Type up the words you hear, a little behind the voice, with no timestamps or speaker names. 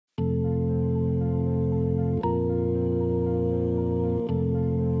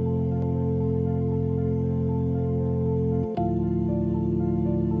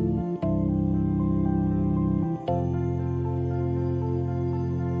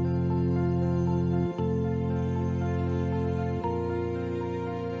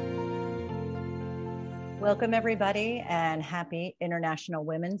Welcome, everybody, and happy International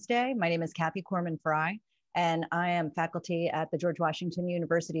Women's Day. My name is Kathy Corman-Fry, and I am faculty at the George Washington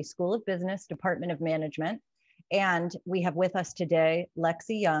University School of Business, Department of Management. And we have with us today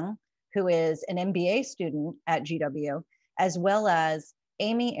Lexi Young, who is an MBA student at GW, as well as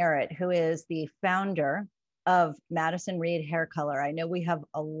Amy Errett, who is the founder of Madison Reed Hair Color. I know we have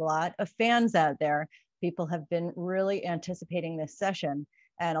a lot of fans out there. People have been really anticipating this session.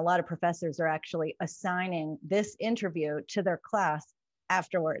 And a lot of professors are actually assigning this interview to their class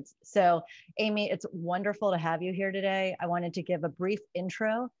afterwards. So Amy, it's wonderful to have you here today. I wanted to give a brief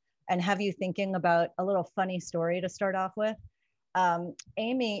intro and have you thinking about a little funny story to start off with.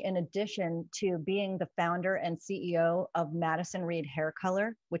 Amy, in addition to being the founder and CEO of Madison Reed Hair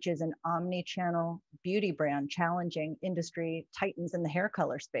Color, which is an omni-channel beauty brand challenging industry titans in the hair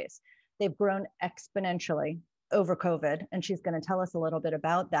color space, they've grown exponentially over COVID, and she's going to tell us a little bit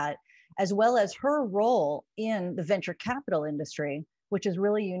about that, as well as her role in the venture capital industry, which is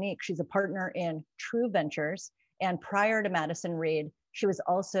really unique. She's a partner in True Ventures, and prior to Madison Reed, she was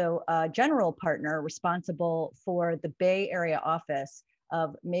also a general partner responsible for the Bay Area office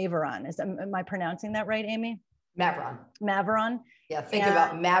of Maveron. Am I pronouncing that right, Amy? Maveron. Maveron. Yeah, think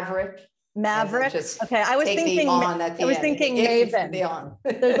about Maverick. Maverick. Okay, I was thinking Maven.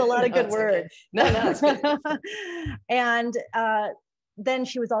 There's a lot of good words. Okay. No, it's good. And then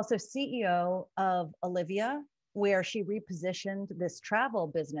she was also CEO of Olivia, where she repositioned this travel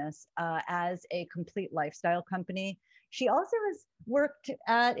business as a complete lifestyle company. She also has worked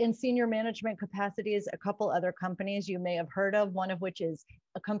in senior management capacities, a couple other companies you may have heard of, one of which is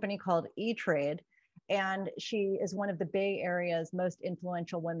a company called E-Trade. And she is one of the Bay Area's most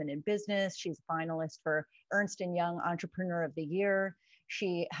influential women in business. She's a finalist for Ernst & Young Entrepreneur of the Year.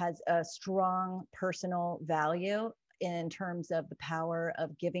 She has a strong personal value in terms of the power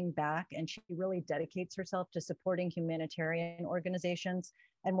of giving back, and she really dedicates herself to supporting humanitarian organizations.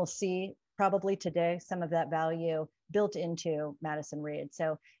 And we'll see probably today some of that value built into Madison Reed.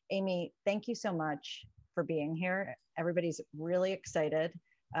 So Amy, thank you so much for being here. Everybody's really excited.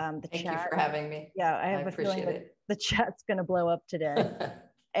 Thank you for having me. Yeah, I have a feeling that the chat's going to blow up today.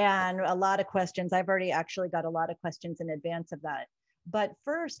 And a lot of questions. I've already actually got a lot of questions in advance of that. But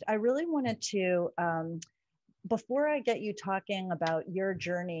first, I really wanted to, before I get you talking about your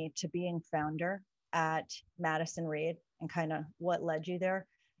journey to being founder at Madison Reed and kind of what led you there,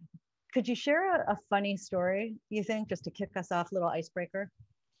 could you share a funny story, you think, just to kick us off, little icebreaker?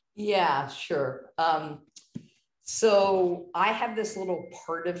 Yeah, sure. So I have this little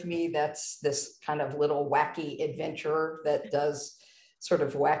part of me that's this kind of little wacky adventurer that does sort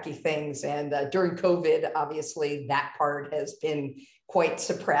of wacky things. And during COVID, obviously, that part has been quite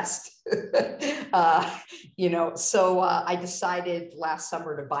suppressed. I decided last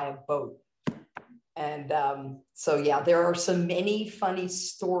summer to buy a boat. And so, yeah, there are so many funny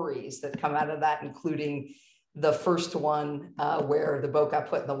stories that come out of that, including the first one where the boat got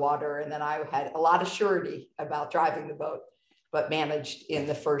put in the water, and then I had a lot of surety about driving the boat, but managed in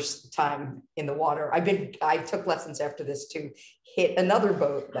the first time in the water. I took lessons after this to hit another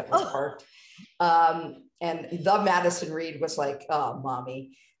boat that was parked. And the Madison Reed was like, oh,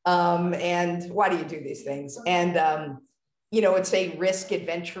 mommy. And why do you do these things? And, it's a risk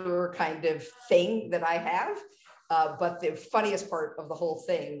adventurer kind of thing that I have. But the funniest part of the whole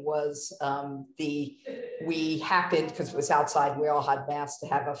thing was we happened, because it was outside, we all had masks, to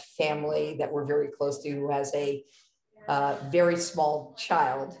have a family that we're very close to who has a very small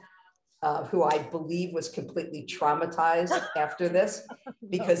child who I believe was completely traumatized after this,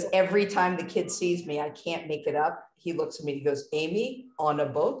 because every time the kid sees me, I can't make it up. He looks at me, he goes, Amy, on a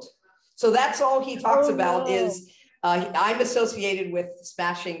boat? So that's all he talks about is I'm associated with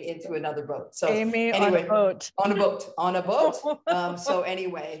smashing into another boat. So Amy, anyway, on a boat. So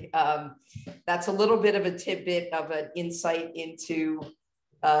anyway, that's a little bit of a tidbit of an insight into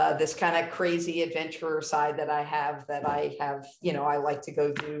this kind of crazy adventurer side that I have, I like to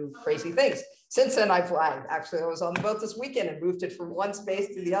go do crazy things. Since then, I was on the boat this weekend and moved it from one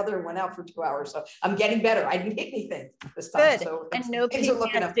space to the other and went out for 2 hours. So I'm getting better. I didn't hit anything this time. Good. So and no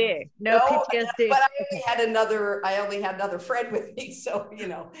PTSD. No PTSD. But I only had another friend with me. So,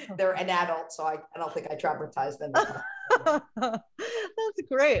 they're an adult. So I don't think I traumatized them. That's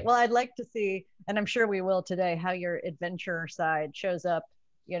great. Well, I'd like to see, and I'm sure we will today, how your adventure side shows up,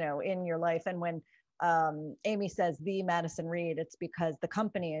 in your life. And when Amy says the Madison Reed, it's because the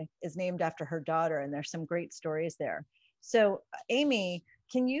company is named after her daughter, and there's some great stories there. So Amy,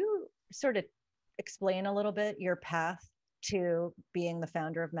 can you sort of explain a little bit your path to being the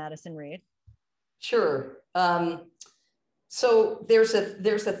founder of Madison Reed? Sure. So there's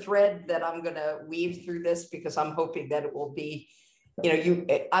a thread that I'm going to weave through this, because I'm hoping that it will be,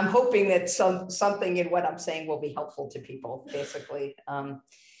 I'm hoping that something in what I'm saying will be helpful to people, basically.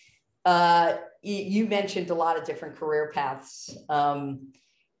 You mentioned a lot of different career paths.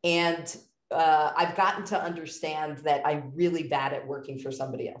 And I've gotten to understand that I'm really bad at working for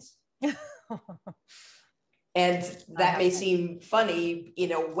somebody else. And that may seem funny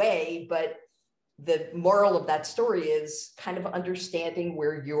in a way, but the moral of that story is kind of understanding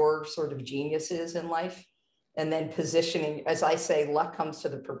where your sort of genius is in life, and then positioning, as I say, luck comes to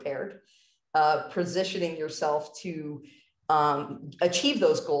the prepared, positioning yourself to achieve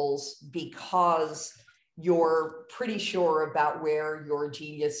those goals because you're pretty sure about where your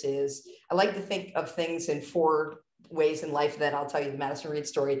genius is. I like to think of things in 4 ways in life. Then I'll tell you the Madison Reed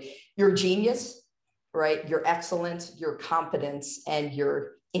story. Your genius, right? Your excellence, your competence, and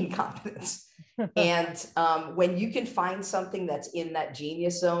your incompetence. And when you can find something that's in that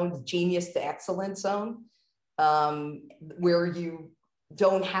genius zone, genius to excellence zone, where you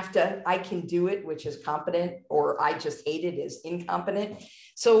don't have to, I can do it, which is competent, or I just hate it is incompetent.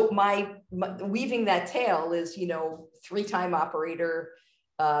 So my weaving that tale is, 3-time operator,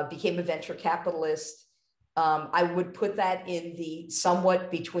 became a venture capitalist. I would put that in the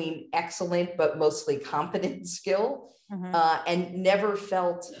somewhat between excellent, but mostly competent skill, and never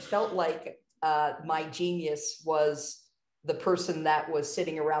felt like my genius was the person that was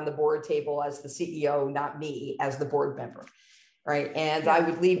sitting around the board table as the CEO, not me as the board member. Right. And I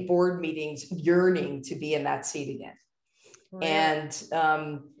would leave board meetings yearning to be in that seat again. Really?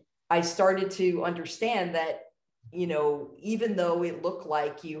 And I started to understand that, even though it looked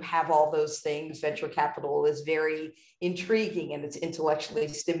like you have all those things, venture capital is very intriguing and it's intellectually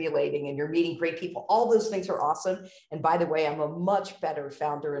stimulating and you're meeting great people. All those things are awesome. And by the way, I'm a much better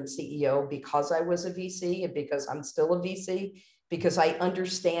founder and CEO because I was a VC and because I'm still a VC, because I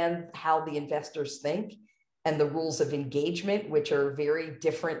understand how the investors think and the rules of engagement, which are very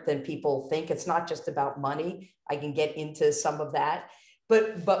different than people think. It's not just about money. I can get into some of that.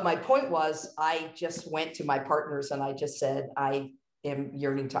 But my point was, I just went to my partners and I just said, I am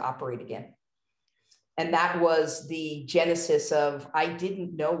yearning to operate again. And that was the genesis of, I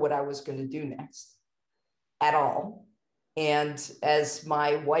didn't know what I was going to do next at all. And as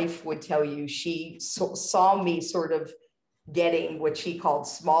my wife would tell you, she saw me sort of getting what she called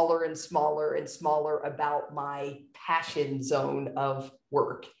smaller and smaller and smaller about my passion zone of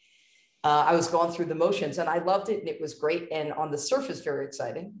work. I was going through the motions and I loved it and it was great. And on the surface, very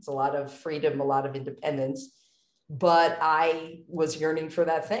exciting. It's a lot of freedom, a lot of independence, but I was yearning for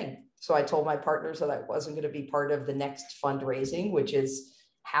that thing. So I told my partners that I wasn't going to be part of the next fundraising, which is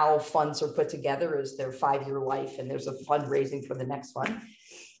how funds are put together, is their 5-year life. And there's a fundraising for the next fund.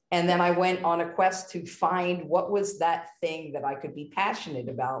 And then I went on a quest to find what was that thing that I could be passionate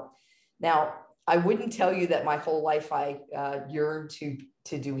about. Now, I wouldn't tell you that my whole life I yearned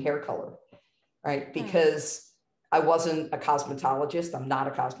to do hair color, right? Because I wasn't a cosmetologist. I'm not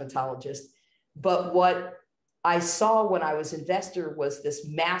a cosmetologist. But what I saw when I was investor was this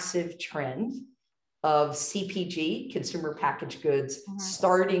massive trend of CPG, consumer packaged goods,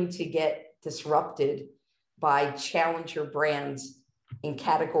 starting to get disrupted by challenger brands in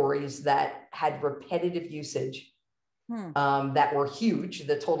categories that had repetitive usage, that were huge.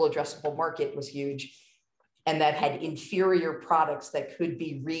 The total addressable market was huge, and that had inferior products that could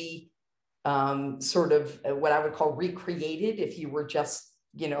be sort of what I would call recreated if you were just,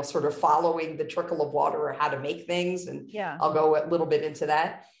 sort of following the trickle of water or how to make things. And I'll go a little bit into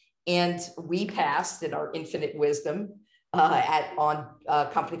that. And we passed in our infinite wisdom on a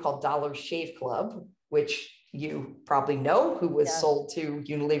company called Dollar Shave Club, which you probably know, who was sold to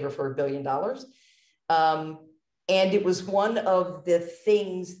Unilever for $1 billion. And it was one of the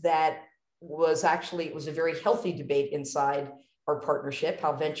things that was actually, it was a very healthy debate inside our partnership.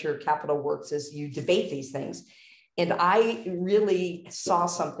 How venture capital works is you debate these things. And I really saw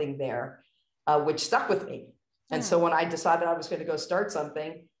something there, which stuck with me. And so when I decided I was going to go start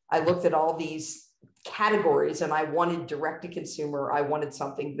something, I looked at all these categories and I wanted direct to consumer. I wanted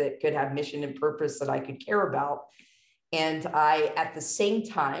something that could have mission and purpose that I could care about. And I, at the same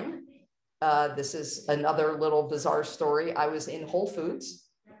time, this is another little bizarre story. I was in Whole Foods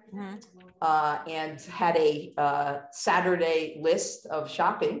and had a Saturday list of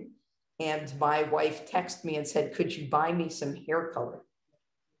shopping. And my wife texted me and said, "Could you buy me some hair color?"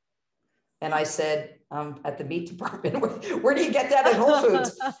 And I said, at the meat department, where do you get that at Whole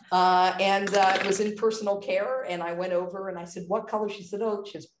Foods? And it was in personal care. And I went over and I said, "What color?" She said, "Oh,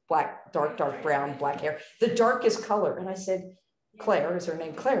 she's black, dark brown, black hair, the darkest color." And I said, "Claire," is her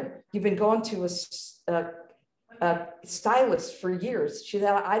name, "Claire, you've been going to a stylist for years. She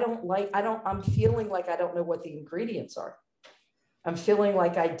said, I'm feeling like I don't know what the ingredients are. I'm feeling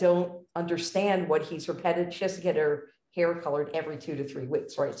like I don't understand what he's repetitive. She has to get her hair colored every 2 to 3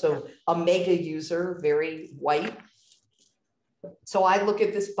 weeks, right? So a mega user, very white. So I look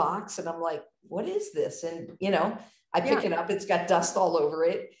at this box and I'm like, what is this? And, I pick it up, it's got dust all over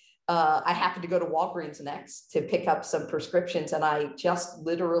it. I happened to go to Walgreens next to pick up some prescriptions. And I just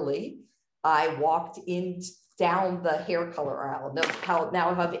literally, I walked in down the hair color aisle.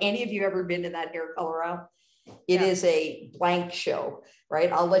 Now, have any of you ever been in that hair color aisle? It is a blank show,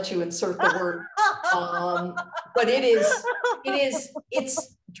 right? I'll let you insert the word, but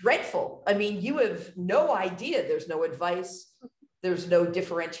it's dreadful. I mean, you have no idea. There's no advice. There's no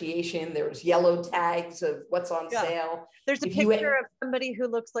differentiation. There's yellow tags of what's on sale. There's a picture of somebody who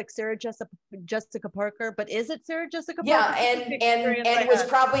looks like Sarah Jessica Parker, but is it Sarah Jessica Parker? Yeah, and it was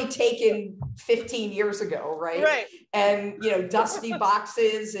probably taken 15 years ago, right? Right. And dusty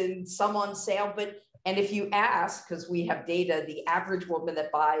boxes and some on sale, and if you ask, because we have data, the average woman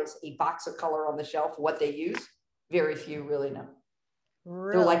that buys a box of color on the shelf, what they use, very few really know.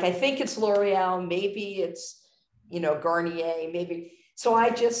 Really? They're like, I think it's L'Oreal, maybe it's, Garnier, maybe. So I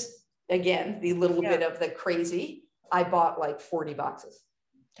just, again, the little bit of the crazy, I bought like 40 boxes.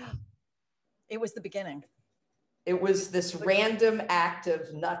 It was the beginning. It was this random act of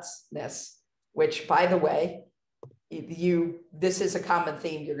nutsness, which, by the way, this is a common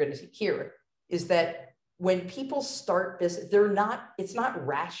theme you're going to hear, is that when people start business, it's not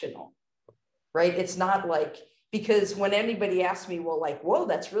rational, right? It's not like, because when anybody asks me, well, like, whoa,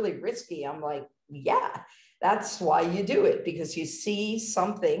 that's really risky. I'm like, yeah, that's why you do it, because you see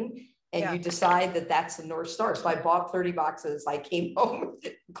something and you decide that that's the North Star. So I bought 30 boxes. I came home.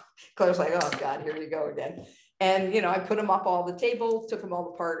 Claire's like, oh God, here we go again. And, I put them up all the table, took them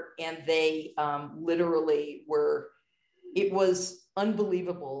all apart, and they literally were, it was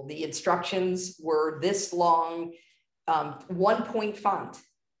unbelievable. The instructions were this long, 1-point font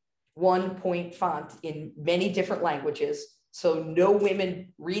in many different languages. So no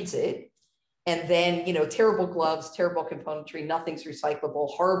women reads it. And then, terrible gloves, terrible componentry, nothing's recyclable,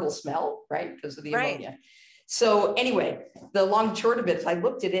 horrible smell, right? Because of the ammonia. So anyway, the long and short of it is I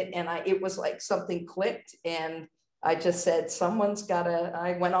looked at it and it was like something clicked, and I just said,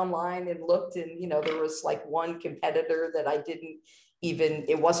 I went online and looked, and, there was like one competitor that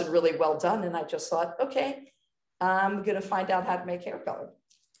it wasn't really well done. And I just thought, okay, I'm going to find out how to make hair color.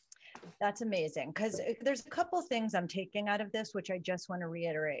 That's amazing, because there's a couple of things I'm taking out of this, which I just want to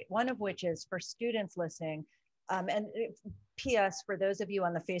reiterate. One of which is for students listening, and P.S. for those of you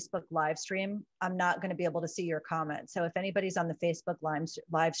on the Facebook live stream, I'm not going to be able to see your comments. So if anybody's on the Facebook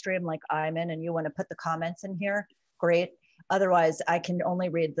live stream like I'm in and you want to put the comments in here, great. Otherwise, I can only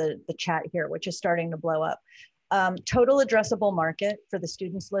read the chat here, which is starting to blow up. Total addressable market for the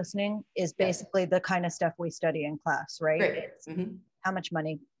students listening is basically the kind of stuff we study in class, right? How much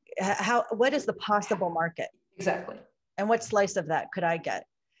money? What is the possible market? Exactly. And what slice of that could I get?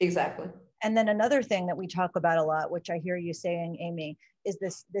 Exactly. And then another thing that we talk about a lot, which I hear you saying, Amy, is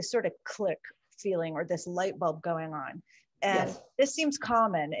this sort of click feeling or this light bulb going on. And this seems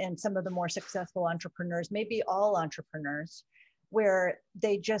common in some of the more successful entrepreneurs, maybe all entrepreneurs, where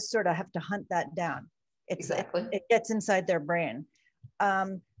they just sort of have to hunt that down. It gets inside their brain.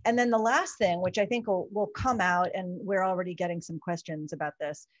 And then the last thing, which I think will come out, and we're already getting some questions about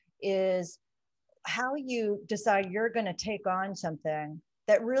this, is how you decide you're going to take on something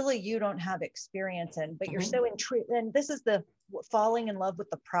that really you don't have experience in, but you're so intrigued. And this is the falling in love with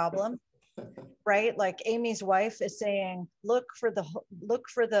the problem, right? Like Amy's wife is saying, look for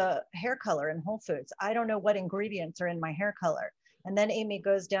the hair color in Whole Foods. I don't know what ingredients are in my hair color. And then Amy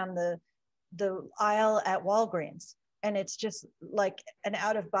goes down the aisle at Walgreens, and it's just like an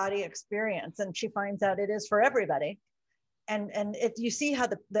out-of-body experience. And she finds out it is for everybody. And you see how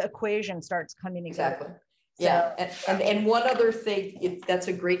the equation starts coming together. Exactly. Yeah. And one other thing, that's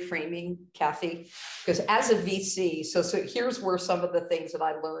a great framing, Kathy, because as a VC, so here's where some of the things that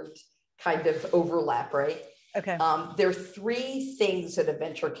I learned kind of overlap, right? Okay. There are 3 things that a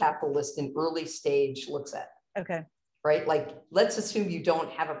venture capitalist in early stage looks at. Okay. Right? Like, let's assume you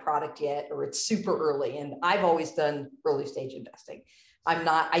don't have a product yet, or it's super early. And I've always done early stage investing.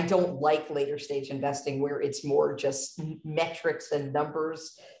 I don't like later stage investing where it's more just metrics and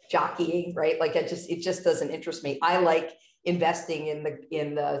numbers jockeying, right? Like it just doesn't interest me. I like investing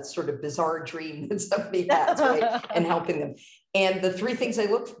in the sort of bizarre dream that somebody has, right? And helping them. And the 3 things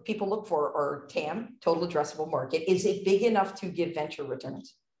people look for are TAM, total addressable market. Is it big enough to give venture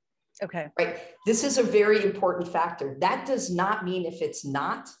returns? Okay. Right. This is a very important factor. That does not mean if it's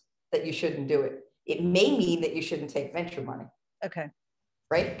not, that you shouldn't do it. it may mean that you shouldn't take venture money. Okay.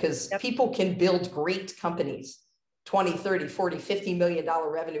 Right? Because people can build great companies, 20, 30, 40, $50 million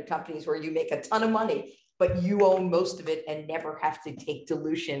revenue companies where you make a ton of money, but you own most of it and never have to take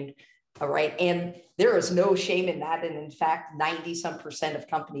dilution. All right. And there is no shame in that. And in fact, 90% of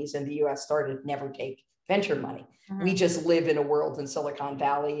companies in the US started never take venture money. Mm-hmm. We just live in a world in Silicon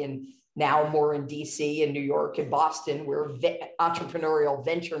Valley and now more in DC and New York and Boston, where entrepreneurial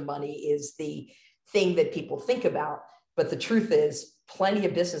venture money is the thing that people think about. But the truth is, plenty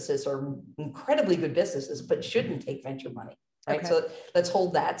of businesses are incredibly good businesses, but shouldn't take venture money. Right. Okay. So let's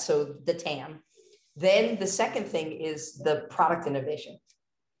hold that. So the TAM. Then the second thing is the product innovation.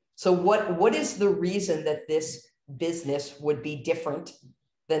 So what is the reason that this business would be different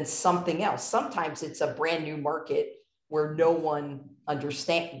than something else? Sometimes it's a brand new market where no one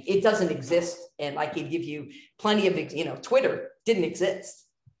understands. It doesn't exist. And I could give you plenty of, Twitter didn't exist.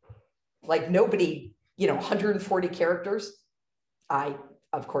 Like nobody, 140 characters. I,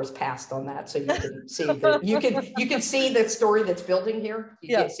 of course, passed on that. So you can see that you can see the story that's building here.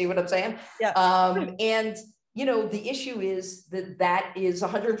 You can see what I'm saying? Yeah. And the issue is that is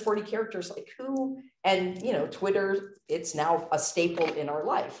 140 characters, like who, and, Twitter, it's now a staple in our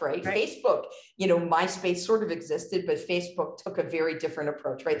life, right? Facebook, MySpace sort of existed, but Facebook took a very different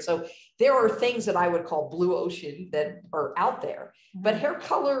approach, right? So there are things that I would call blue ocean that are out there, but hair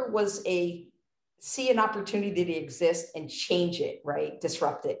color was see an opportunity to exist and change it, right?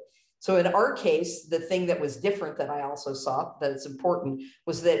 Disrupt it. So in our case, the thing that was different that I also saw that is important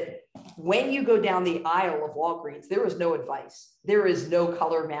was that when you go down the aisle of Walgreens, there was no advice. There is no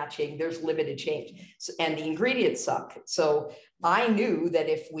color matching. There's limited change. And the ingredients suck. So I knew that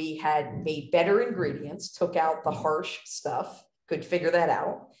if we had made better ingredients, took out the harsh stuff, could figure that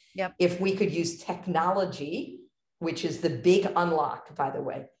out. Yep. If we could use technology, which is the big unlock, by the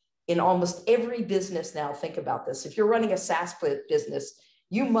way, in almost every business now, think about this. If you're running a SaaS business,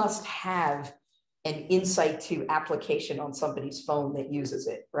 you must have an insight to application on somebody's phone that uses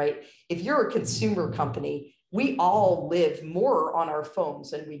it, right? If you're a consumer company, we all live more on our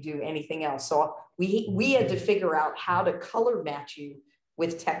phones than we do anything else. So we had to figure out how to color match you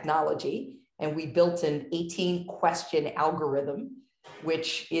with technology. And we built an 18-question algorithm,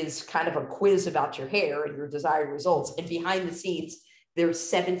 which is kind of a quiz about your hair and your desired results. And behind the scenes, there's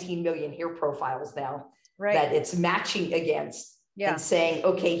 17 million hair profiles now that it's matching against. And saying,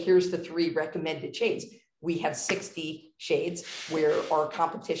 okay, here's the 3 recommended shades. We have 60 shades where our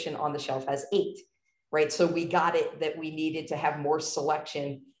competition on the shelf has 8, right? So we got it that we needed to have more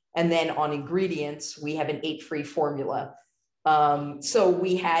selection. And then on ingredients, we have an 8-free formula. So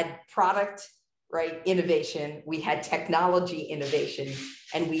we had product, innovation, we had technology innovation,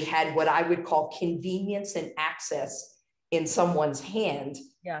 and we had what I would call convenience and access in someone's hand,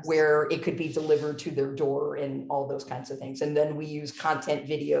 where it could be delivered to their door and all those kinds of things. And then we use content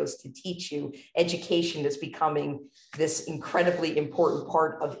videos to teach you. Education is becoming this incredibly important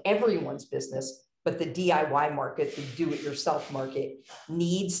part of everyone's business, but the DIY market, the do-it-yourself market,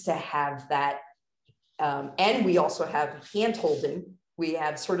 needs to have that. And we also have hand-holding. We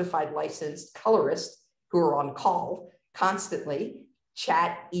have certified licensed colorists who are on call constantly,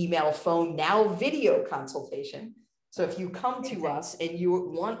 chat, email, phone, now video consultation. So if you come to us and you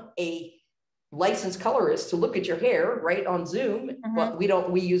want a licensed colorist to look at your hair on Zoom, but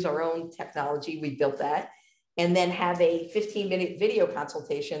we use our own technology, we built that, and then have a 15-minute video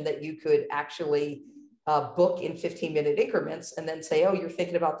consultation that you could actually book in 15-minute increments and then say, oh, you're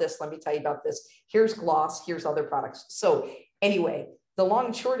thinking about this, let me tell you about this. Here's gloss, here's other products. So anyway, the long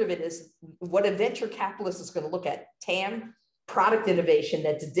and short of it is what a venture capitalist is going to look at: TAM, product innovation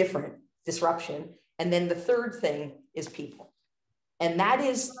that's different, disruption. And then the third thing is people. And that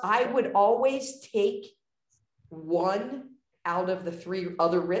is, I would always take one out of the 3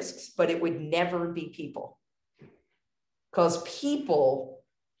 other risks, but it would never be people. Because people,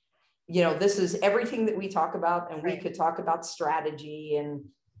 this is everything that we talk about, and we could talk about strategy, and,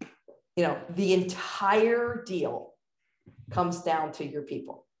 the entire deal comes down to your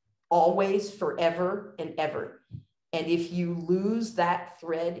people, always, forever and ever. And if you lose that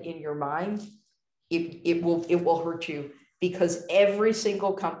thread in your mind, it will hurt you, because every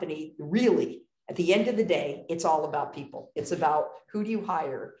single company, really, at the end of the day, it's all about people. It's about, who do you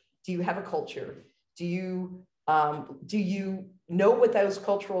hire? Do you have a culture? Do you know what those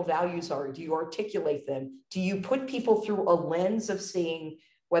cultural values are? Do you articulate them? Do you put people through a lens of seeing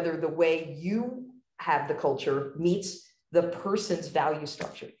whether the way you have the culture meets the person's value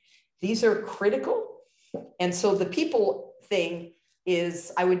structure? These are critical. And so the people thing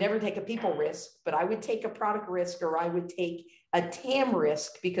is, I would never take a people risk, but I would take a product risk, or I would take a TAM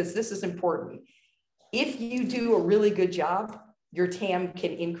risk, because this is important. if you do a really good job, your TAM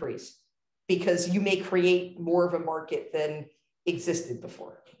can increase because you may create more of a market than existed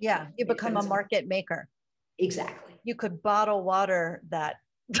before. Yeah, you become a market maker. Exactly. You could bottle water that.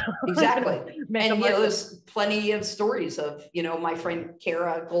 Exactly. And there's plenty of stories of, my friend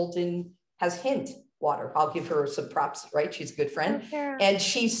Kara Golden has Hint water. I'll give her some props, right? She's a good friend. Okay. And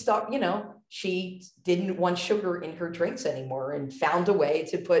she stopped, she didn't want sugar in her drinks anymore and found a way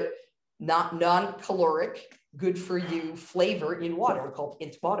to put non-caloric, good for you flavor in water called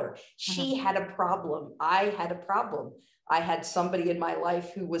Hint water. She had a problem. I had a problem. I had somebody in my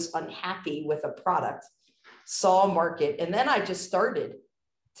life who was unhappy with a product, saw a market, and then I just started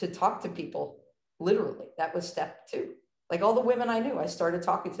to talk to people. Literally, that was step 2. Like all the women I knew, I started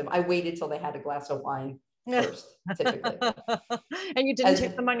talking to them. I waited till they had a glass of wine first, typically. And you didn't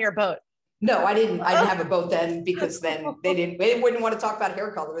take them on your boat? No, I didn't have a boat then, because then they wouldn't want to talk about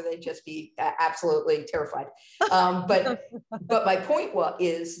hair color. They'd just be absolutely terrified. But my point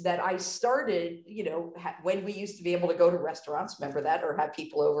is that I started, when we used to be able to go to restaurants, remember that, or have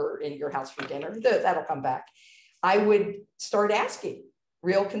people over in your house for dinner, that'll come back. I would start asking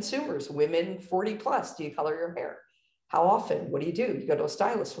real consumers, women 40 plus, do you color your hair? How often? What do? You go to a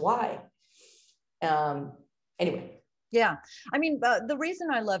stylist. Why? Anyway. Yeah. I mean, the reason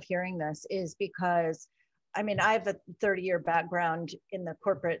I love hearing this is because, I mean, I have a 30-year background in the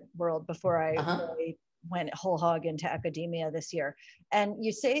corporate world before I really went whole hog into academia this year. And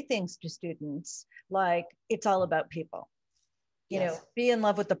you say things to students like, it's all about people. You know, be in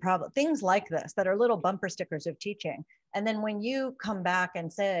love with the problem, things like this that are little bumper stickers of teaching. And then when you come back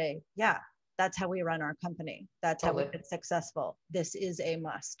and say, yeah, that's how we run our company, that's how we've been successful, this is a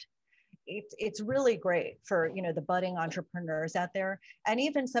must. It's really great for, the budding entrepreneurs out there, and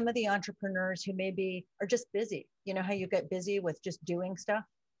even some of the entrepreneurs who maybe are just busy. You know how you get busy with just doing stuff,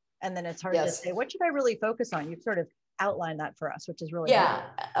 and then it's hard to say, what should I really focus on? You've sort of outlined that for us, which is really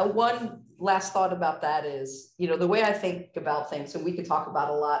helpful. One last thought about that is, the way I think about things, and we could talk about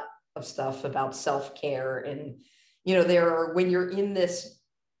a lot of stuff about self-care, and when you're in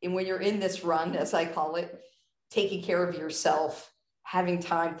this run, as I call it, taking care of yourself, having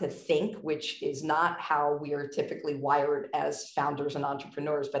time to think, which is not how we are typically wired as founders and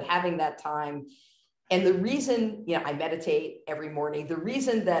entrepreneurs, but having that time. And the reason, I meditate every morning, the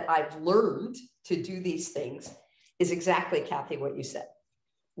reason that I've learned to do these things is exactly, Kathy, what you said,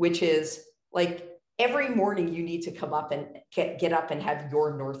 which is like every morning you need to come up and get up and have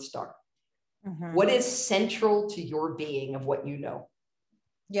your North Star. What is central to your being of what you know?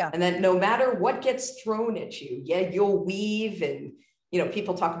 Yeah. And then no matter what gets thrown at you, you'll weave, and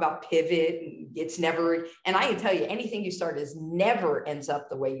people talk about pivot, and it's never, and I can tell you, anything you start is never ends up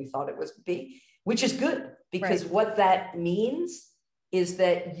the way you thought it was to be, which is good, because what that means is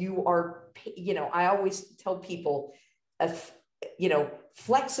that you are, I always tell people,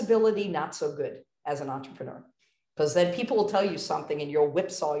 flexibility, not so good as an entrepreneur, because then people will tell you something and you'll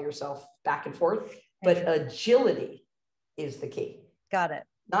whipsaw yourself back and forth, but agility is the key. Got it.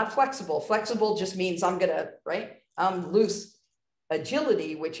 Not flexible. Flexible just means I'm loose.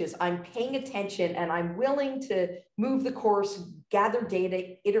 Agility, which is I'm paying attention and I'm willing to move the course, gather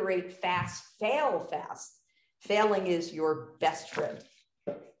data, iterate fast, fail fast. Failing is your best friend.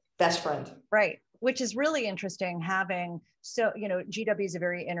 Right. Which is really interesting having, GW is a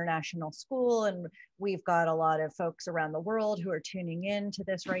very international school, and we've got a lot of folks around the world who are tuning in to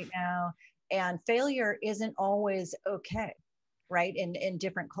this right now. And failure isn't always okay. Right? In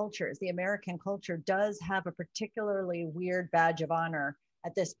different cultures, the American culture does have a particularly weird badge of honor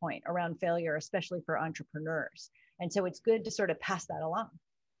at this point around failure, especially for entrepreneurs. And so it's good to sort of pass that along,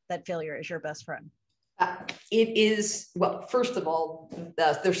 that failure is your best friend. It is, well, first of all,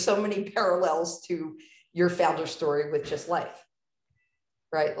 there's so many parallels to your founder story with just life,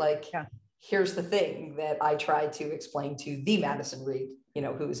 right? Like, here's the thing that I tried to explain to the Madison Reed,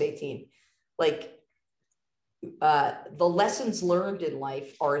 who was 18, like, the lessons learned in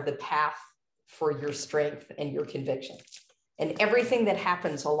life are the path for your strength and your conviction. And everything that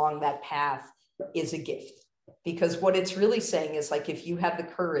happens along that path is a gift, because what it's really saying is, like, if you have the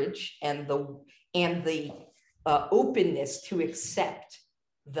courage and the openness to accept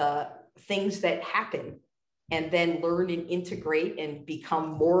the things that happen, and then learn and integrate and become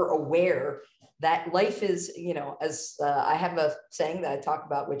more aware that life is, as I have a saying that I talk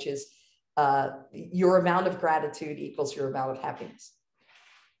about, which is, your amount of gratitude equals your amount of happiness.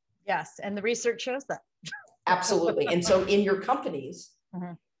 Yes. And the research shows that. Absolutely. And so in your companies,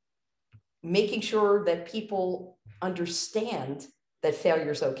 making sure that people understand that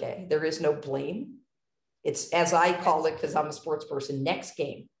failure is okay. There is no blame. It's, as I call it, because I'm a sports person, next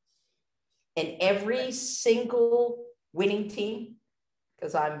game. And every single winning team,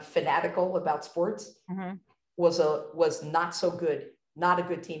 because I'm fanatical about sports, was not so good, not a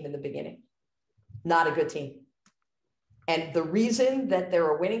good team in the beginning, not a good team. And the reason that they're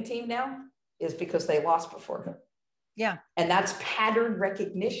a winning team now is because they lost before. Yeah. And that's pattern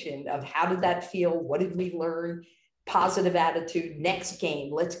recognition of how did that feel? What did we learn? Positive attitude, next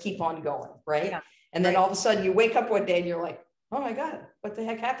game, let's keep on going, right? Yeah. And then all of a sudden you wake up one day and you're like, oh my God, what the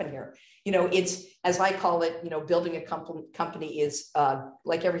heck happened here? You know, it's, as I call it, you know, building a company is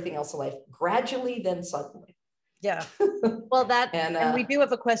like everything else in life, gradually, then suddenly. Yeah. Well, that, and we do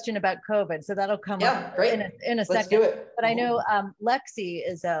have a question about COVID, so that'll come up great. in a Let's second. do it. But I know Lexi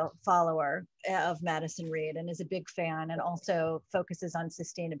is a follower of Madison Reed and is a big fan, and also focuses on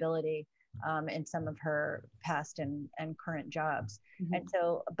sustainability in some of her past and current jobs. And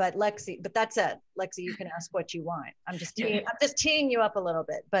so, but that's it. Lexi, you can ask what you want. I'm just teeing you up a little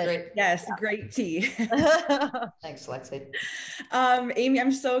bit, but great. Yes, yeah. Great tea. Thanks, Lexi. Amy,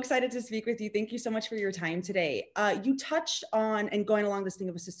 I'm so excited to speak with you. Thank you so much for your time today. You touched on, and going along this thing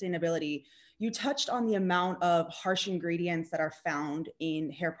of sustainability, you touched on the amount of harsh ingredients that are found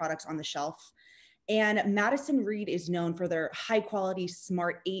in hair products on the shelf. And Madison Reed is known for their high quality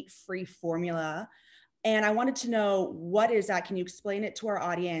Smart 8 free formula. And I wanted to know, what is that? Can you explain it to our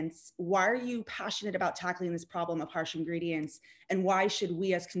audience? Why are you passionate about tackling this problem of harsh ingredients? And why should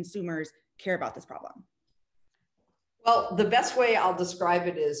we as consumers care about this problem? Well, the best way I'll describe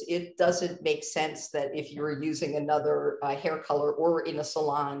it is it doesn't make sense that if you're using another hair color or in a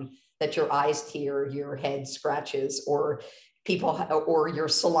salon that your eyes tear, your head scratches, or your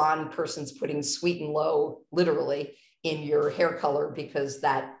salon person's putting sweet and low, literally, in your hair color, because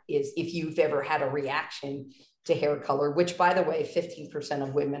that is, if you've ever had a reaction to hair color, which by the way, 15%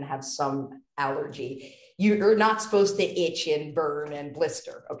 of women have some allergy. You're not supposed to itch and burn and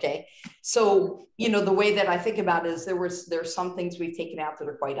blister, okay? So, you know, the way that I think about it is there's some things we've taken out that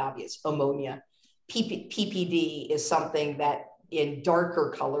are quite obvious. Ammonia, PPD is something that in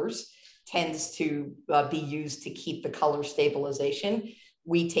darker colors tends to be used to keep the color stabilization.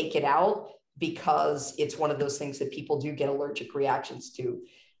 We take it out because it's one of those things that people do get allergic reactions to.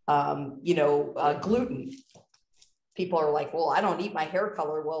 Gluten. People are like, well, I don't eat my hair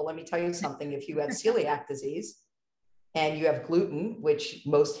color. Well, let me tell you something. If you have celiac disease and you have gluten, which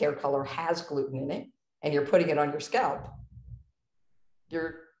most hair color has gluten in it, and you're putting it on your scalp,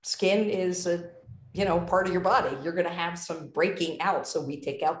 your skin is part of your body. You're going to have some breaking out. So we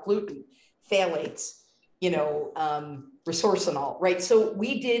take out gluten, phthalates, resorcinol, right? So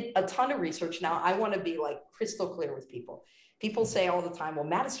we did a ton of research. Now I want to be like crystal clear with people. People say all the time, well,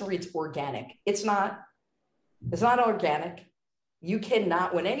 Madison Reed's organic. It's not organic. You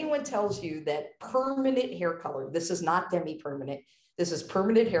cannot, when anyone tells you that permanent hair color, this is not demi-permanent, this is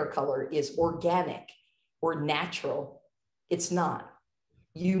permanent hair color, is organic or natural, it's not.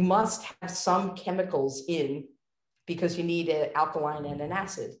 You must have some chemicals in, because you need an alkaline and an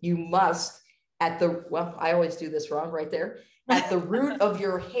acid. You must, I always do this wrong right there, at the root of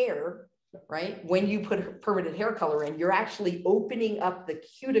your hair, right? When you put permanent hair color in, you're actually opening up the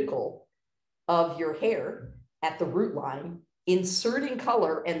cuticle of your hair at the root line, inserting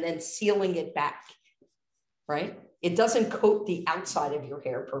color, and then sealing it back, right? It doesn't coat the outside of your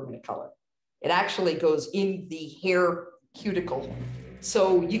hair permanent color. It actually goes in the hair cuticle.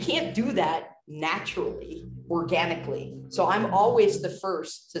 So you can't do that naturally, organically. So I'm always the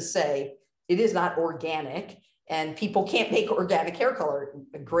first to say it is not organic, and people can't make organic hair color.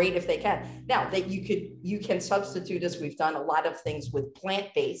 Great if they can. Now that you can substitute, as we've done a lot of things with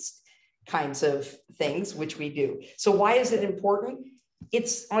plant-based kinds of things, which we do. So why is it important?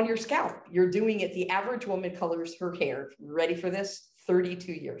 It's on your scalp. You're doing it. The average woman colors her hair, ready for this,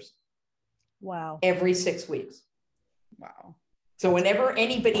 32 years. Wow. Every 6 weeks. Wow. So whenever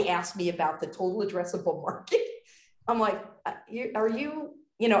anybody asks me about the total addressable market, I'm like, are you,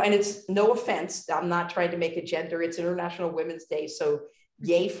 and it's no offense. I'm not trying to make a gender. It's International Women's Day. So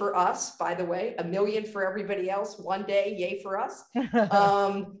yay for us, by the way, 1 million for everybody else. One day, yay for us.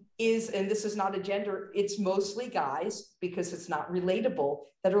 And this is not a gender, it's mostly guys, because it's not relatable,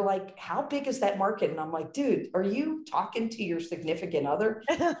 that are like, how big is that market? And I'm like, dude, are you talking to your significant other?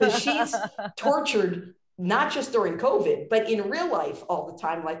 Because she's tortured, not just during COVID, but in real life all the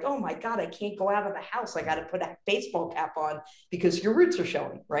time. Like, oh my God, I can't go out of the house. I got to put a baseball cap on because your roots are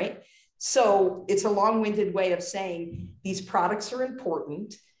showing, right? So it's a long-winded way of saying these products are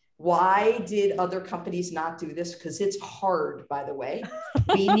important. Why did other companies not do this? Because it's hard, by the way.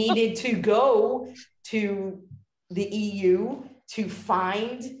 We needed to go to the EU to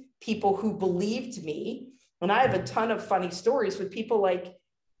find people who believed me. And I have a ton of funny stories with people like,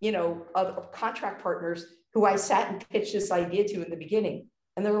 other contract partners who I sat and pitched this idea to in the beginning.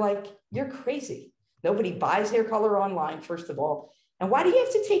 And they're like, you're crazy. Nobody buys hair color online, first of all. And why do you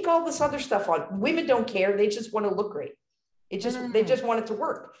have to take all this other stuff on? Women don't care. They just want to look great. They just want it to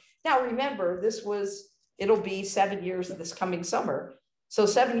work. Now, remember, it'll be 7 years this coming summer. So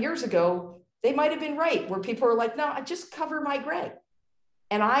 7 years ago, they might've been right, where people are like, no, I just cover my gray.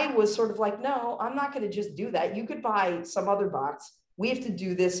 And I was sort of like, no, I'm not going to just do that. You could buy some other box. We have to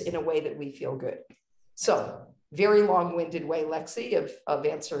do this in a way that we feel good. So very long-winded way, Lexi, of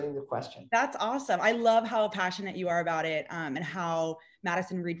answering the question. That's awesome. I love how passionate you are about it, and how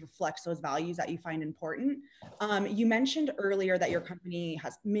Madison Reed reflects those values that you find important. You mentioned earlier that your company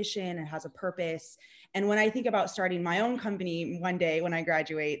has mission and has a purpose. And when I think about starting my own company one day when I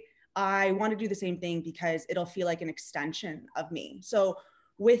graduate, I want to do the same thing because it'll feel like an extension of me. So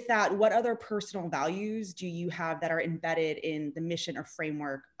with that, what other personal values do you have that are embedded in the mission or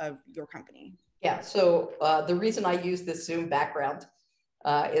framework of your company? Yeah, so the reason I use this Zoom background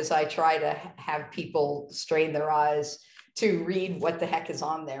is I try to have people strain their eyes to read what the heck is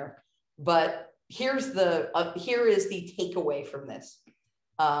on there. But here is the takeaway from this.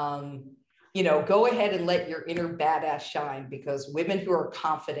 Go ahead and let your inner badass shine, because women who are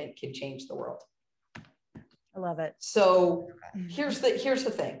confident can change the world. I love it. So here's the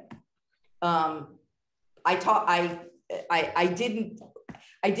thing.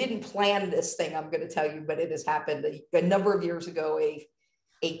 I didn't plan this thing, I'm going to tell you, but it has happened. A number of years ago, a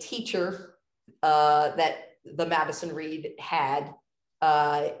teacher that the Madison Reed had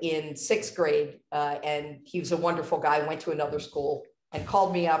in 6th grade, and he was a wonderful guy, went to another school, and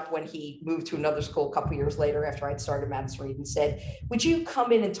called me up when he moved to another school a couple years later after I'd started Madison Reed, and said, would you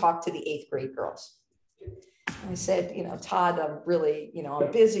come in and talk to the 8th grade girls? And I said, Todd, I'm really,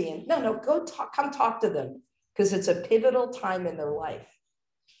 I'm busy. And no, come talk to them, because it's a pivotal time in their life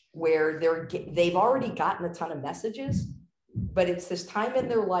where they've already gotten a ton of messages, but it's this time in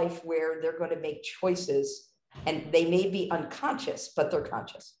their life where they're going to make choices, and they may be unconscious, but they're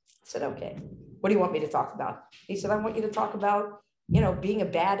conscious. I said, okay, what do you want me to talk about? He said, I want you to talk about, being a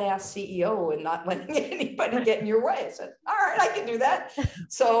badass CEO and not letting anybody get in your way. I said, all right, I can do that.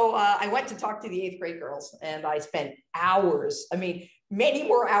 So I went to talk to the 8th grade girls, and I spent hours, many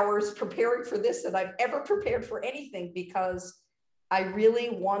more hours preparing for this than I've ever prepared for anything, because I really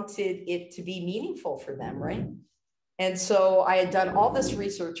wanted it to be meaningful for them, right? And so I had done all this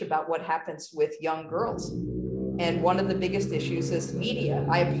research about what happens with young girls. And one of the biggest issues is media.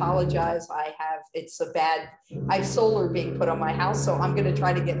 I apologize. I have solar being put on my house, so I'm going to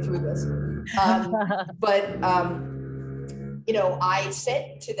try to get through this. I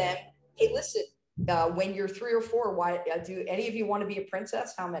said to them, hey, listen, when you're 3 or 4, why do any of you want to be a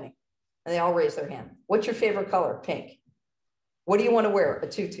princess? How many? And they all raised their hand. What's your favorite color? Pink. What do you want to wear? A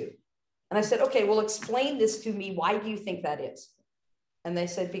tutu. And I said, okay, well, explain this to me. Why do you think that is? And they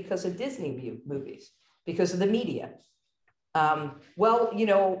said, because of Disney movies, because of the media. In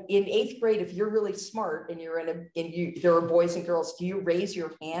 8th grade, if you're really smart and there are boys and girls, do you raise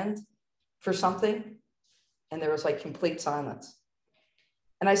your hand for something? And there was like complete silence.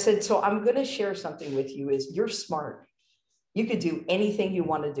 And I said, so I'm going to share something with you, is you're smart. You could do anything you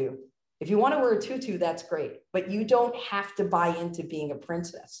want to do. If you want to wear a tutu, that's great, but you don't have to buy into being a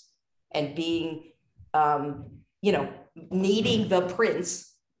princess and being, needing the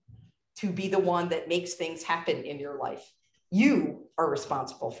prince to be the one that makes things happen in your life. You are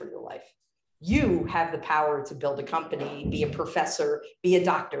responsible for your life. You have the power to build a company, be a professor, be a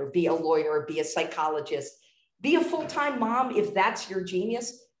doctor, be a lawyer, be a psychologist, be a full-time mom if that's your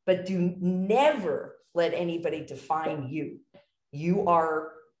genius, but do never let anybody define you. You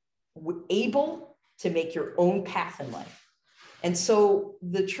are able to make your own path in life. And so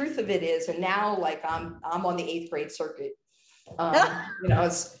the truth of it is, and now I'm on the 8th grade circuit,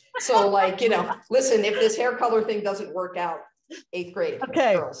 listen, if this hair color thing doesn't work out, 8th grade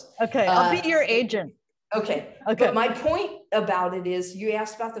girls. Okay, I'll be your agent. Okay. But my point about it is, you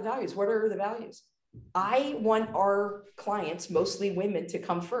asked about the values. What are the values? I want our clients, mostly women, to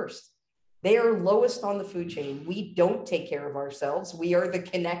come first. They are lowest on the food chain. We don't take care of ourselves. We are the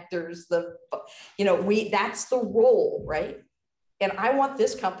connectors, that's the role, right? And I want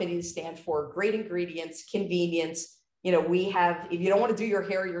this company to stand for great ingredients, convenience. We have, if you don't want to do your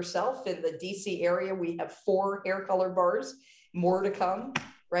hair yourself, in the DC area, we have 4 hair color bars, more to come,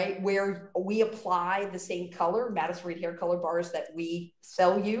 right? Where we apply the same color, Madison Reed hair color bars that we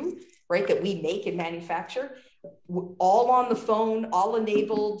sell you, right? That we make and manufacture, all on the phone, all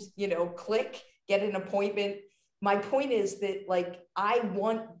enabled, click, get an appointment. My point is that I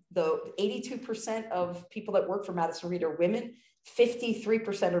want the 82% of people that work for Madison Reed are women.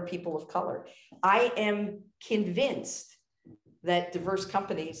 53% are people of color. I am convinced that diverse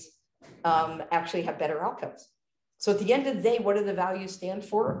companies actually have better outcomes. So at the end of the day, what do the values stand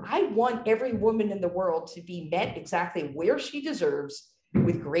for? I want every woman in the world to be met exactly where she deserves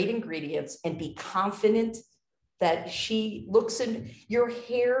with great ingredients and be confident that she looks in. Your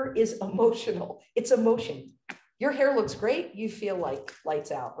hair is emotional. It's emotion. Your hair looks great. You feel like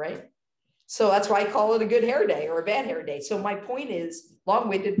lights out, right? So that's why I call it a good hair day or a bad hair day. So my point is,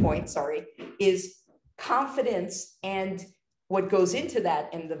 long-winded point, sorry, is confidence, and what goes into that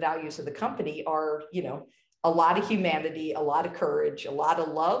and the values of the company are, you know, a lot of humanity, a lot of courage, a lot of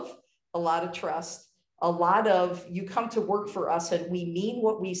love, a lot of trust, a lot of you come to work for us and we mean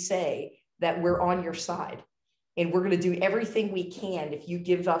what we say, that we're on your side. And we're going to do everything we can if you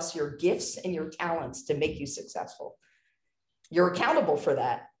give us your gifts and your talents to make you successful. You're accountable for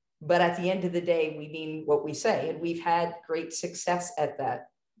that. But at the end of the day, we mean what we say. And we've had great success at that.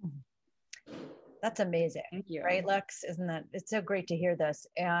 That's amazing. Thank you. Right, Lex? Isn't that, it's so great to hear this.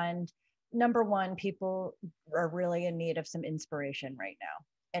 And number one, people are really in need of some inspiration right now.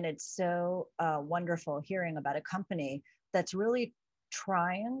 And it's so wonderful hearing about a company that's really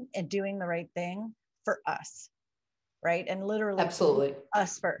trying and doing the right thing for us, right? And literally Absolutely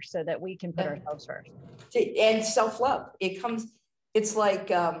us first, so that we can put ourselves first. And self-love. It's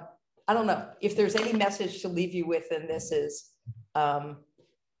like, I don't know if there's any message to leave you with, and this is,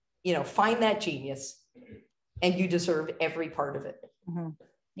 you know, find that genius and you deserve every part of it. Mm-hmm.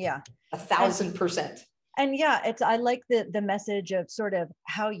 Yeah. 1,000%. And yeah, I like the message of sort of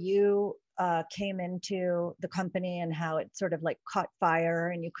how you came into the company and how it sort of like caught fire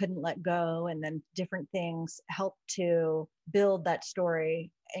and you couldn't let go. And then different things helped to build that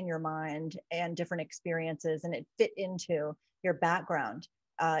story in your mind and different experiences. And it fit into your background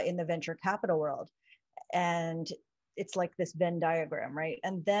in the venture capital world. And it's like this Venn diagram, right?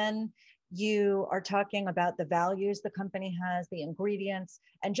 And then you are talking about the values the company has, the ingredients,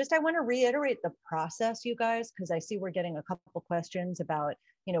 and just I want to reiterate the process, you guys, because I see we're getting a couple questions about,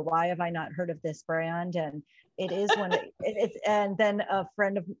 you know, why have I not heard of this brand? And it is when it's, and then a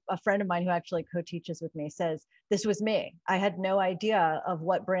friend of mine who actually co-teaches with me says, this was me. I had no idea of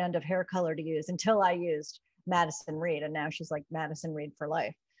what brand of hair color to use until I used Madison Reed, and now she's like Madison Reed for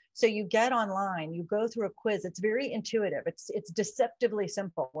life. So you get online, you go through a quiz. It's very intuitive. It's deceptively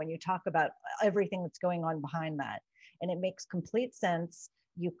simple when you talk about everything that's going on behind that. And it makes complete sense.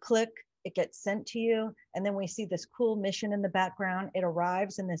 You click, it gets sent to you. And then we see this cool mission in the background. It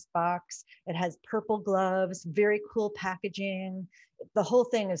arrives in this box. It has purple gloves, very cool packaging. The whole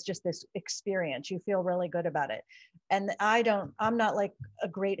thing is just this experience. You feel really good about it. And I'm not like a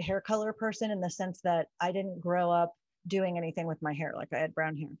great hair color person in the sense that I didn't grow up doing anything with my hair. Like I had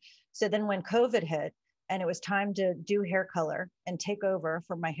brown hair. So then when COVID hit and it was time to do hair color and take over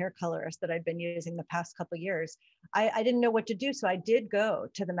for my hair colorist that I'd been using the past couple of years, I didn't know what to do. So I did go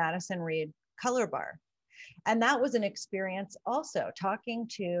to the Madison Reed color bar. And that was an experience also talking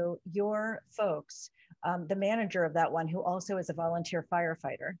to your folks, the manager of that one, who also is a volunteer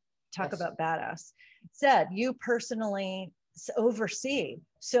firefighter, talk about badass, said you personally oversee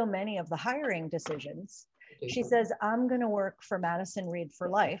so many of the hiring decisions. She says, I'm going to work for Madison Reed for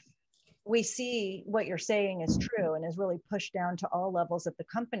life. We see what you're saying is true and is really pushed down to all levels of the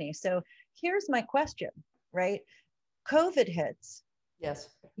company. So here's my question, right? COVID hits. Yes.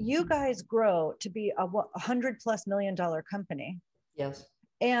 You guys grow to be a $100+ million company. Yes.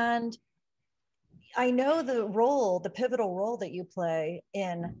 And I know the pivotal role that you play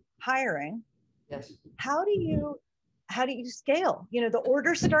in hiring. Yes. How do you scale? You know, the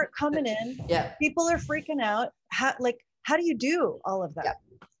orders start coming in. Yeah. People are freaking out. How do you do all of that? Yeah.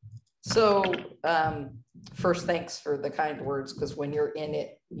 So first, thanks for the kind words, because when you're in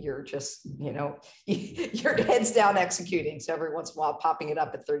it, you're just, you know, your head's down executing. So every once in a while, popping it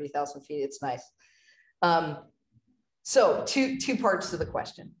up at 30,000 feet, it's nice. So two parts to the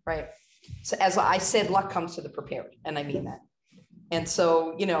question, right? So as I said, luck comes to the prepared, and I mean that. And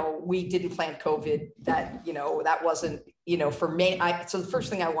so, you know, we didn't plan COVID. That, you know, that wasn't, you know, for me. So the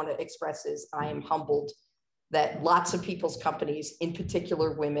first thing I want to express is I am humbled that lots of people's companies, in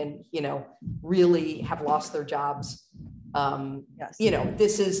particular women, you know, really have lost their jobs. Yes. You know,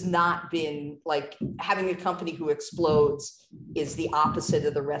 this has not been like having a company who explodes is the opposite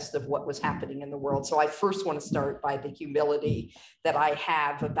of the rest of what was happening in the world. So I first want to start by the humility that I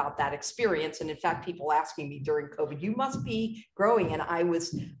have about that experience. And in fact, people asking me during COVID, you must be growing. And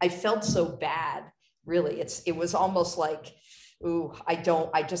I felt so bad, really. It was almost like, ooh,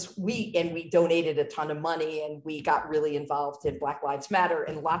 we donated a ton of money and we got really involved in Black Lives Matter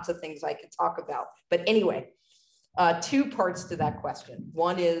and lots of things I could talk about. But anyway, Two parts to that question.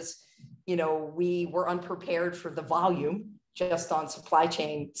 One is, we were unprepared for the volume just on supply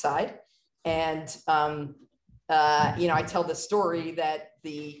chain side. And, I tell the story that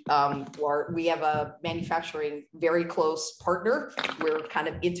we have a manufacturing very close partner. We're kind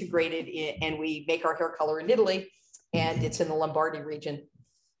of integrated in, and we make our hair color in Italy, and it's in the Lombardy region.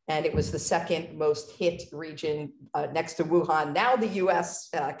 And it was the second most hit region next to Wuhan. Now the US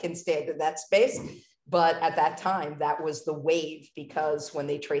can stand in that space. But at that time, that was the wave, because when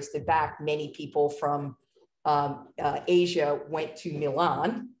they traced it back, many people from Asia went to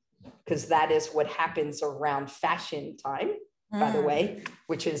Milan, because that is what happens around fashion time, by the way,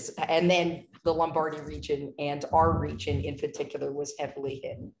 which is, and then the Lombardy region and our region in particular was heavily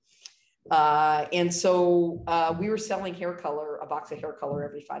hit. And so we were selling hair color, a box of hair color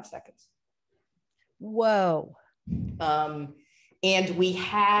every 5 seconds. Whoa. And we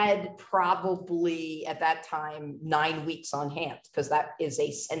had probably at that time 9 weeks on hand, because that is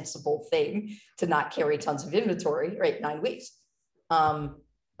a sensible thing to not carry tons of inventory, right? 9 weeks.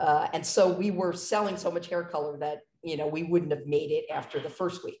 And so we were selling so much hair color that, we wouldn't have made it after the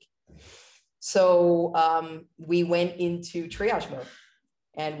first week. So we went into triage mode,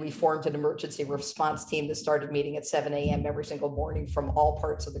 and we formed an emergency response team that started meeting at 7 a.m. every single morning from all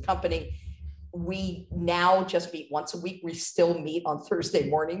parts of the company. We now just meet once a week. We still meet on Thursday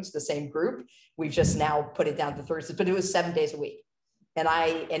mornings, the same group. We've just now put it down to Thursdays, but it was 7 days a week. And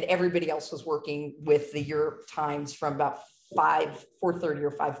everybody else was working with the Europe times from about 4:30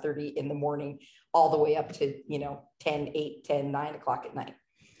 or 5:30 in the morning, all the way up to, 10, 8, 10, 9 o'clock at night.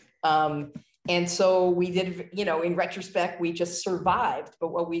 And so we did, in retrospect, we just survived. But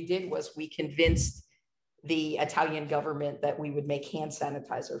what we did was we convinced the Italian government that we would make hand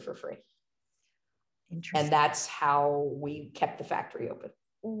sanitizer for free. And that's how we kept the factory open.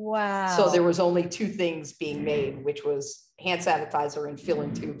 Wow. So there was only 2 things being made, which was hand sanitizer and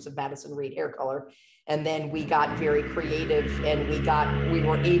filling tubes of Madison Reed hair color. And then we got very creative, and we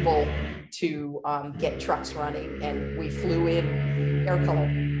were able to get trucks running, and we flew in hair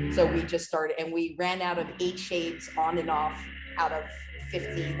color. So we just started, and we ran out of 8 shades on and off out of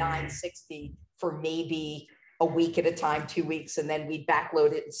 59, 60 for maybe a week at a time, 2 weeks. And then we'd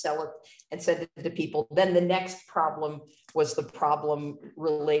backload it and sell it and send it to people. Then the next problem was the problem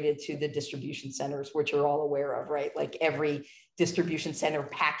related to the distribution centers, which you're all aware of, right? Like every distribution center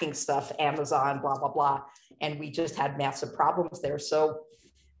packing stuff, Amazon, blah, blah, blah. And we just had massive problems there. So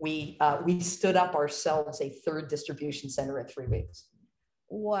we stood up ourselves a 3rd distribution center in 3 weeks.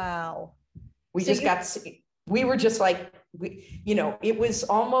 Wow. We were just like, it was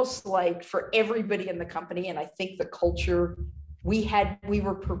almost like for everybody in the company. And I think the culture we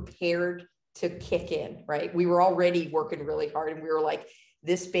were prepared to kick in, right? We were already working really hard, and we were like,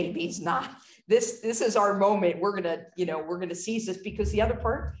 this baby's not, this is our moment. We're going to seize this. Because the other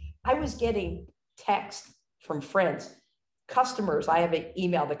part, I was getting text from friends, customers. I have an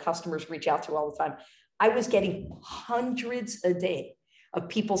email that customers reach out to all the time. I was getting hundreds a day of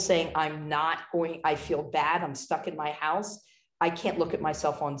people saying, I feel bad. I'm stuck in my house. I can't look at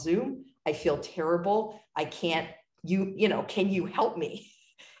myself on Zoom. I feel terrible. I can't, can you help me?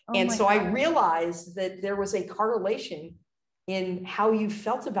 Oh, and so God. I realized that there was a correlation in how you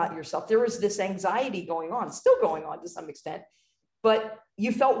felt about yourself. There was this anxiety going on, still going on to some extent, but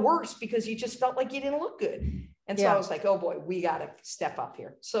you felt worse because you just felt like you didn't look good. And so I was like, oh boy, we got to step up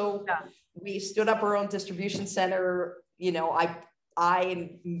here. So we stood up our own distribution center. I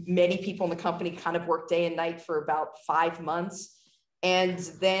and many people in the company kind of worked day and night for about 5 months. And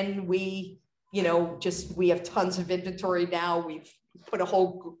then we have tons of inventory now.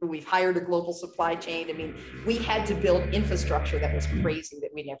 We've hired a global supply chain. I mean, we had to build infrastructure that was crazy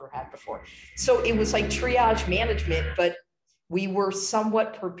that we never had before. So it was like triage management, but we were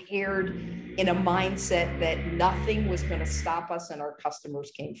somewhat prepared in a mindset that nothing was going to stop us, and our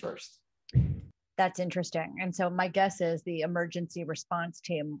customers came first. That's interesting. And so my guess is the emergency response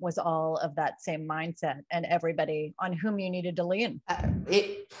team was all of that same mindset, and everybody on whom you needed to lean.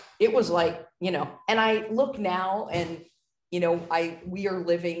 It was like, and I look now and,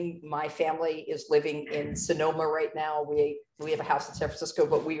 my family is living in Sonoma right now. We have a house in San Francisco,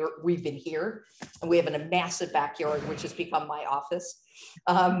 but we've been here, and we have a massive backyard, which has become my office.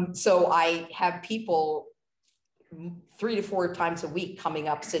 So I have people 3 to 4 times a week coming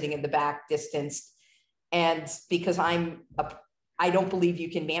up, sitting in the back, distanced. And because I don't believe you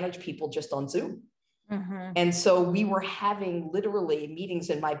can manage people just on Zoom. Mm-hmm. And so we were having literally meetings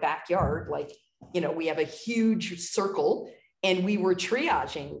in my backyard. Like, we have a huge circle, and we were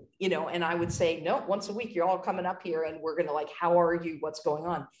triaging, and I would say, no, once a week, you're all coming up here, and we're going to how are you? What's going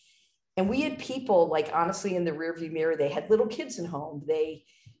on? And we had people like, honestly, in the rearview mirror, they had little kids at home. They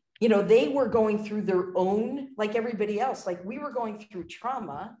were going through their own, like everybody else, like we were going through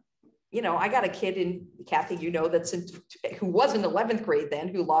trauma. I got a kid in, Kathy, who was in 11th grade then,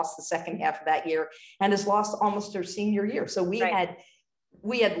 who lost the second half of that year and has lost almost her senior year. So we had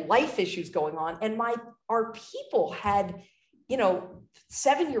life issues going on, and our people had,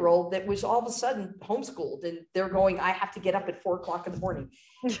 7-year-old that was all of a sudden homeschooled, and they're going, I have to get up at 4:00 in the morning.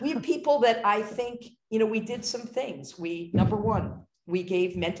 We have people that I think, we did some things. Number one, we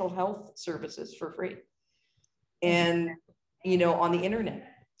gave mental health services for free, and, on the internet,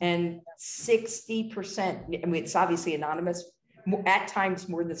 and 60%, I mean, it's obviously anonymous. At times,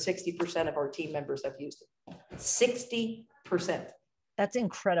 more than 60% of our team members have used it. 60%. That's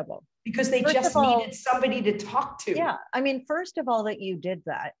incredible. Because they just needed somebody to talk to. Yeah. I mean, first of all, that you did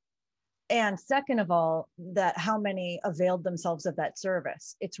that. And second of all, that how many availed themselves of that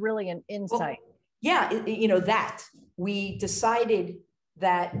service. It's really an insight. Well, that we decided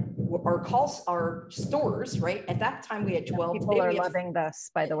that our stores, right? At that time we had 12. People are loving this,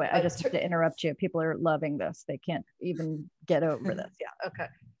 by the way. I just have to interrupt you. People are loving this. They can't even get over this. Yeah. Okay.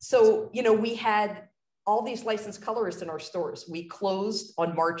 So, we had all these licensed colorists in our stores. We closed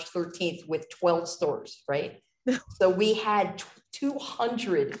on March 13th with 12 stores, right? So we had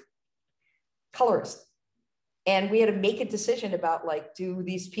 200 colorists, and we had to make a decision about, like, do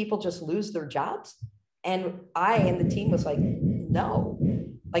these people just lose their jobs? And I and the team was like, no,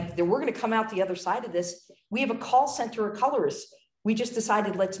 like we're going to come out the other side of this. We have a call center of colorists. We just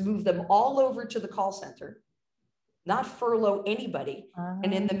decided, let's move them all over to the call center, not furlough anybody.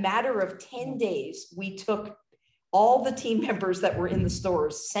 And in the matter of 10 days, we took all the team members that were in the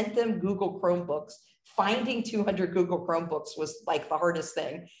stores, sent them Google Chromebooks. Finding 200 Google Chromebooks was like the hardest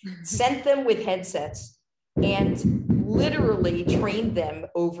thing. Sent them with headsets and literally trained them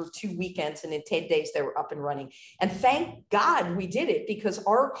over 2 weekends. And in 10 days, they were up and running. And thank God we did it, because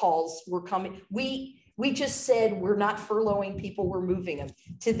our calls were coming. We just said, we're not furloughing people, we're moving them.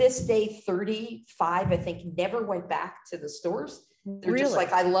 To this day, 35, I think, never went back to the stores. They're just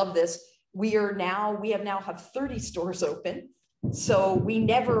like, I love this. We have now 30 stores open. So we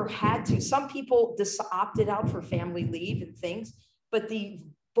never had to. Some people just opted out for family leave and things, but the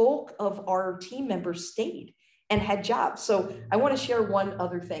bulk of our team members stayed and had jobs. So I want to share one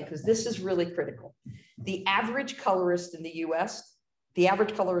other thing, because this is really critical. The average colorist in the US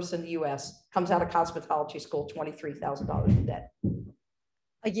comes out of cosmetology school $23,000 in debt.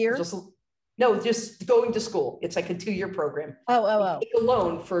 A year? Just going to school. It's like a 2-year program. Oh. Take a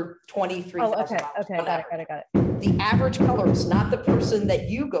loan for $23,000. Okay. Got it. The average colorist, not the person that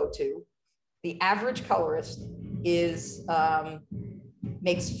you go to, the average colorist makes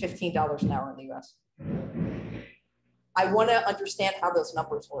 $15 an hour in the US. I want to understand how those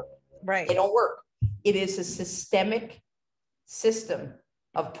numbers work. Right. They don't work. It is a systemic system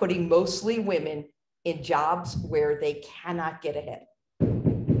of putting mostly women in jobs where they cannot get ahead.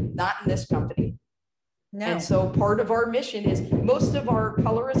 Not in this company. No. And so part of our mission is, most of our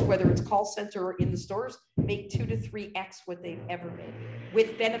colorists, whether it's call center or in the stores, make 2 to 3x what they've ever made,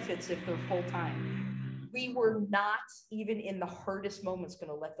 with benefits if they're full-time. We were not, even in the hardest moments, going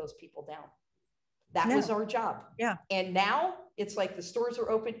to let those people down. That was our job. Yeah. And now it's like the stores are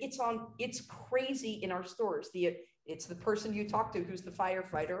open. It's crazy in our stores. It's the person you talk to who's the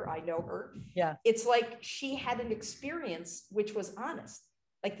firefighter. I know her. Yeah. It's like she had an experience which was honest.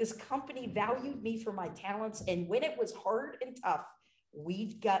 Like, this company valued me for my talents. And when it was hard and tough,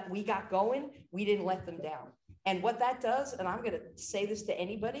 we got going. We didn't let them down. And what that does, and I'm going to say this to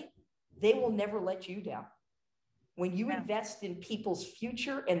anybody, they will never let you down. When you invest in people's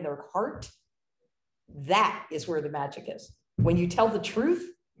future and their heart, that is where the magic is. When you tell the truth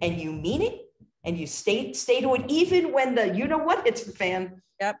and you mean it and you stay to it, even when hits the fan.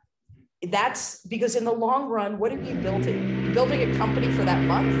 Yep. That's because in the long run, what are you building? You're building a company for that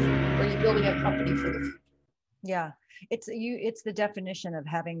month, or are you building a company for the future? Yeah, it's the definition of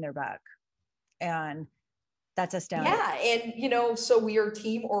having their back. And that's astounding. Yeah. And, so we are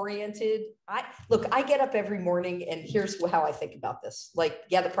team oriented. I get up every morning, and here's how I think about this. Like,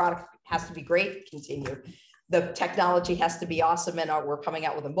 the product has to be great. Continue. The technology has to be awesome. And we're coming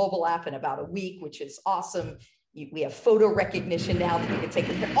out with a mobile app in about a week, which is awesome. We have photo recognition now that you can take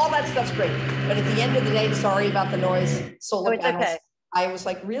all that stuff's great. But at the end of the day, sorry about the noise, solar panels. Okay. I was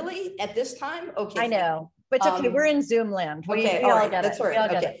like, really? At this time? Okay. I know, but it's okay. We're in Zoom land. We all right. That's all right.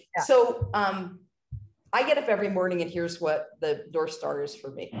 Okay. Yeah. So I get up every morning, and here's what the North Star is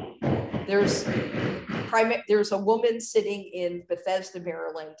for me. There's a woman sitting in Bethesda,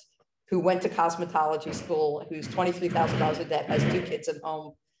 Maryland, who went to cosmetology school, who's $23,000 in debt, has 2 kids at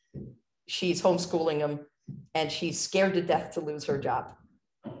home. she's homeschooling them, and she's scared to death to lose her job.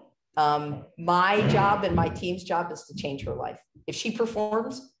 My job and my team's job is to change her life. If she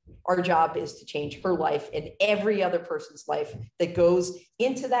performs, our job is to change her life and every other person's life that goes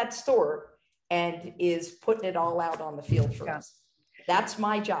into that store and is putting it all out on the field for us. That's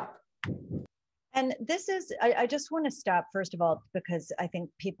my job. And this is, I just want to stop, first of all, because I think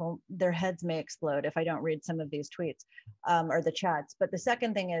people, their heads may explode if I don't read some of these tweets or the chats. But the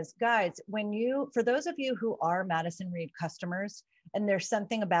second thing is, guys, when you, for those of you who are Madison Reed customers, and there's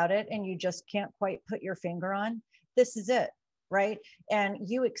something about it and you just can't quite put your finger on, this is it, right? And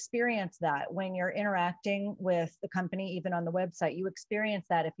you experience that when you're interacting with the company, even on the website. You experience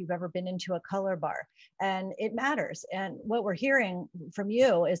that if you've ever been into a color bar, and it matters. And what we're hearing from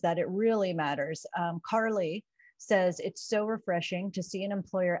you is that it really matters. Carly says it's so refreshing to see an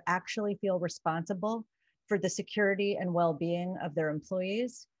employer actually feel responsible for the security and well-being of their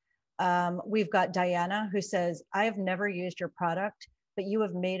employees. We've got Diana who says, I have never used your product, but you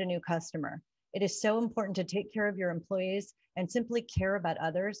have made a new customer. It is so important to take care of your employees and simply care about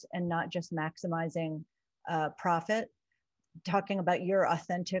others and not just maximizing profit. Talking about your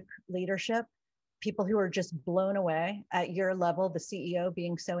authentic leadership, people who are just blown away at your level, the CEO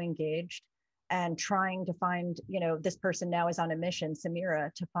being so engaged and trying to find, you know, this person now is on a mission,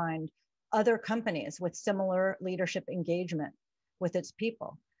 Samira, to find other companies with similar leadership engagement with its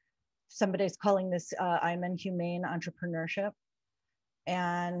people. Somebody's calling this I'm in humane entrepreneurship.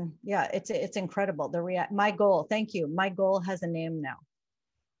 And yeah, it's incredible. My goal, thank you. My goal has a name now.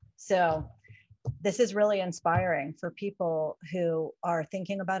 So this is really inspiring for people who are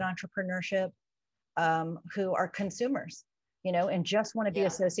thinking about entrepreneurship, who are consumers, you know, and just want to be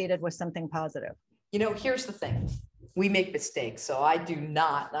associated with something positive. You know, here's the thing. We make mistakes. So I do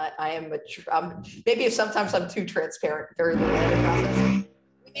not, maybe if sometimes I'm too transparent, very little in the process.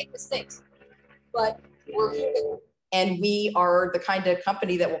 We make mistakes, but we're human. And we are the kind of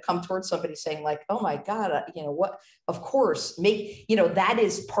company that will come towards somebody saying like, oh my God, you know what, of course, that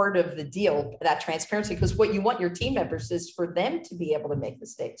is part of the deal, that transparency, because what you want your team members is for them to be able to make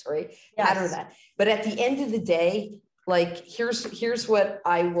mistakes, right? Yes. Pattern that. But at the end of the day, like, here's what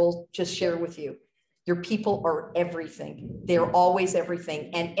I will just share with you. Your people are everything. They're always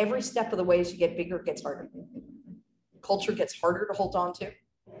everything. And every step of the way as you get bigger, it gets harder. Culture gets harder to hold on to.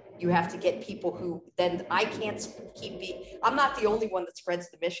 You have to get people who then I can't I'm not the only one that spreads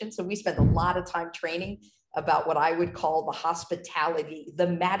the mission. So we spend a lot of time training about what I would call the hospitality, the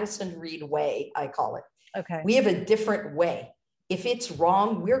Madison Reed way, I call it. Okay. We have a different way. If it's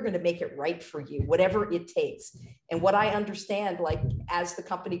wrong, we're going to make it right for you, whatever it takes. And what I understand, like as the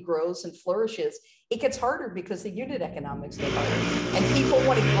company grows and flourishes, it gets harder because the unit economics get harder. And people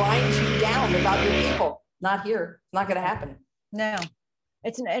want to grind you down about your people. Not here. It's not going to happen. No.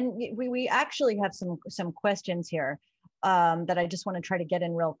 And we actually have some questions here that I just want to try to get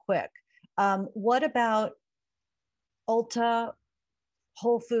in real quick. What about Ulta,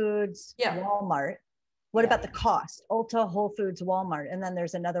 Whole Foods, Walmart? What about the cost? Ulta, Whole Foods, Walmart, and then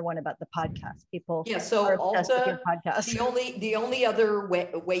there's another one about the podcast. People so are obsessed with your Ulta, podcast. the only other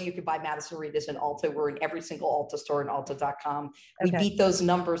way you could buy Madison Reed is in Ulta. We're in every single Ulta store and Ulta.com. We beat those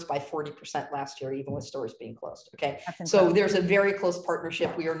numbers by 40% last year, even with stores being closed. Okay, so there's a very close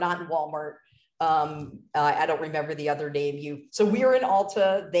partnership. We are not in Walmart. I don't remember the other name. So we are in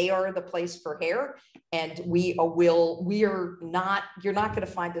Ulta. They are the place for hair, and you're not going to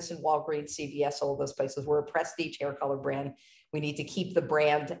find us in Walgreens, CVS, all those places. We're a prestige hair color brand. We need to keep the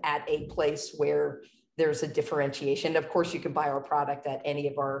brand at a place where there's a differentiation. Of course, you can buy our product at any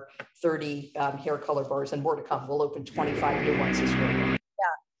of our 30 hair color bars, and more to come. We'll open 25 new ones this year. Yeah.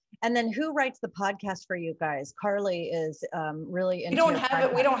 And then who writes the podcast for you guys? Carly is really into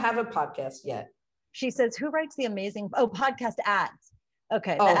We don't have a podcast yet. She says, who writes the amazing podcast ads?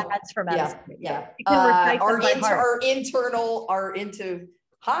 Okay, the ads for Madison. Yeah. Hi,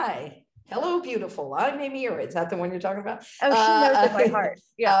 hello, beautiful. I'm Amy Errett. Is that the one you're talking about? Oh, she knows in my heart.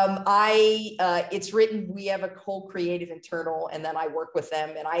 Yeah. It's written. We have a whole creative internal, and then I work with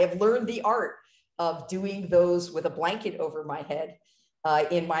them, and I have learned the art of doing those with a blanket over my head.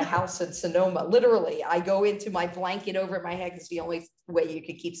 In my house in Sonoma, literally, I go into my blanket over my head because the only way you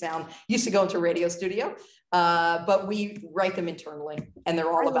could keep sound. Used to go into a radio studio, but we write them internally, and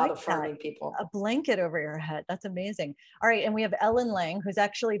they're all about affirming people. A blanket over your head. That's amazing. All right, and we have Ellen Lang, who's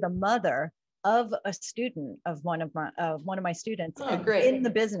actually the mother of a student of one of my students in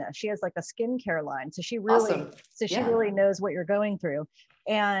the business. She has like a skincare line, so she really really knows what you're going through.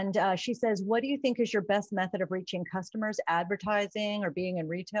 And she says, what do you think is your best method of reaching customers? Advertising or being in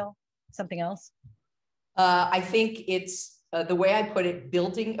retail? Something else? I think it's the way I put it,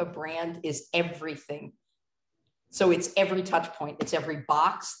 building a brand is everything. So it's every touch point. It's every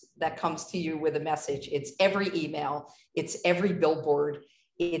box that comes to you with a message. It's every email. It's every billboard.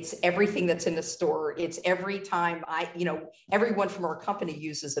 It's everything that's in the store. It's every time everyone from our company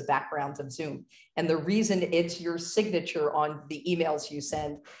uses a background of Zoom. And the reason it's your signature on the emails you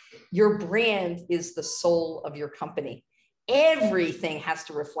send, your brand is the soul of your company. Everything has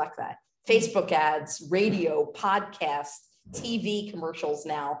to reflect that. Facebook ads, radio, podcasts, TV commercials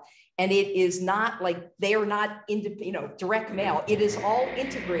now. And it is not like they are not direct mail. It is all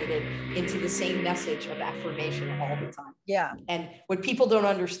integrated into the same message of affirmation all the time. Yeah. And what people don't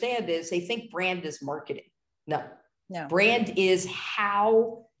understand is they think brand is marketing. No. Brand is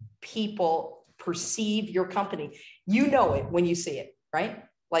how people perceive your company. You know it when you see it, right?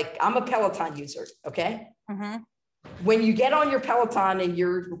 Like I'm a Peloton user. Okay. Mm-hmm. When you get on your Peloton and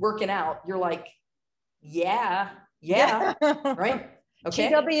you're working out, you're like, yeah, right?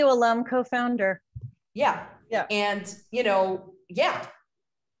 Okay. GW alum co-founder. Yeah. And,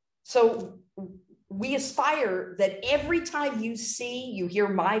 so we aspire that every time you hear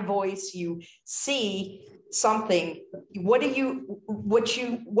my voice, you see something, what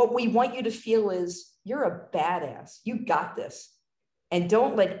we want you to feel is you're a badass. You got this. And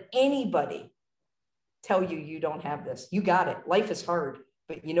don't let anybody tell you you don't have this. You got it. Life is hard,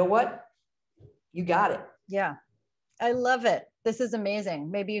 but you know what? You got it. Yeah. I love it. This is amazing.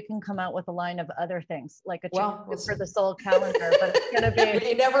 Maybe you can come out with a line of other things, like a for the soul calendar, but it's going to be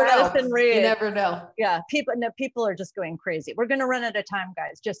you never Madison know. Reed. You never know. Yeah. People are just going crazy. We're going to run out of time,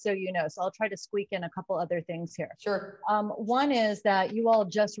 guys, just so you know. So I'll try to squeak in a couple other things here. Sure. One is that you all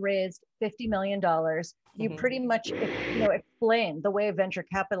just raised $50 million. You pretty much, explained the way venture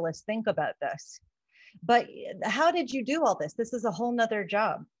capitalists think about this. But how did you do all this? This is a whole nother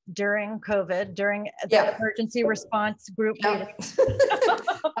job during COVID, during the emergency response group meeting.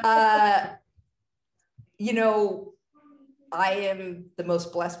 I am the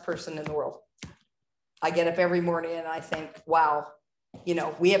most blessed person in the world. I get up every morning and I think, wow,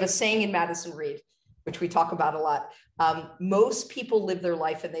 we have a saying in Madison Reed, which we talk about a lot. Most people live their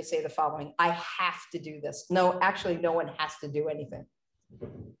life and they say the following: I have to do this. No, actually, no one has to do anything.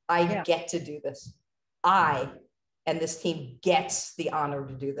 I get to do this. I and this team gets the honor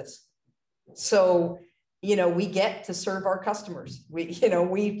to do this. So, we get to serve our customers.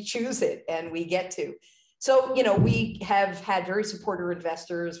 We choose it and we get to. So, we have had very supportive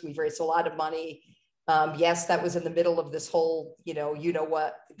investors. We've raised a lot of money. Yes, that was in the middle of this whole,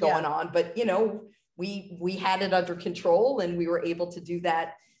 what going on, but, we had it under control and we were able to do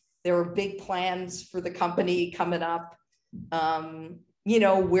that. There were big plans for the company coming up.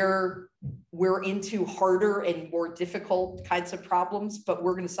 We're into harder and more difficult kinds of problems, but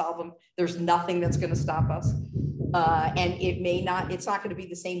we're going to solve them. There's nothing that's going to stop us. And it's not going to be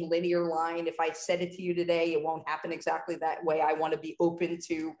the same linear line. If I said it to you today, it won't happen exactly that way. I want to be open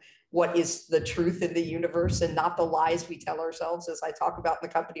to what is the truth in the universe and not the lies we tell ourselves, as I talk about in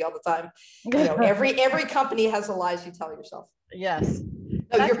the company all the time. Every company has the lies you tell yourself. Yes.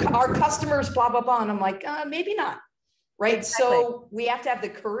 Our customers, blah, blah, blah. And I'm like, maybe not. Right. Exactly. So we have to have the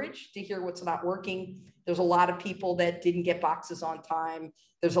courage to hear what's not working. There's a lot of people that didn't get boxes on time.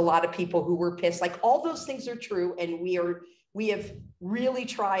 There's a lot of people who were pissed. Like all those things are true. And we have really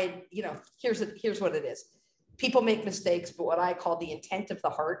tried, here's what it is. People make mistakes, but what I call the intent of the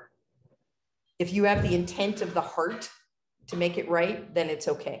heart. If you have the intent of the heart to make it right, then it's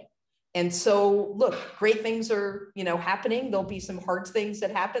okay. And so look, great things are, happening. There'll be some hard things that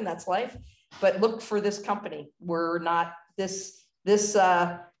happen. That's life. But look for this company. We're not this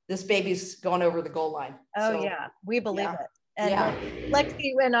baby's gone over the goal line. Oh, so, yeah, we believe it. And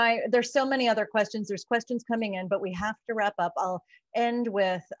Lexi and I, there's so many other questions. There's questions coming in, but we have to wrap up. I'll end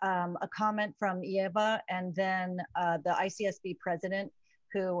with a comment from Eva and then the ICSB president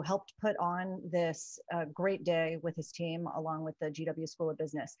who helped put on this great day with his team along with the GW School of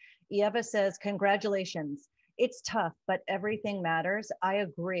Business. Eva says, congratulations. It's tough, but everything matters. I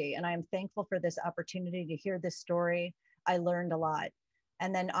agree. And I am thankful for this opportunity to hear this story. I learned a lot.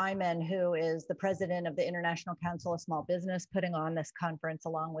 And then Iman, who is the president of the International Council of Small Business, putting on this conference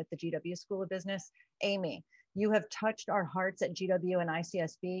along with the GW School of Business. Amy, you have touched our hearts at GW and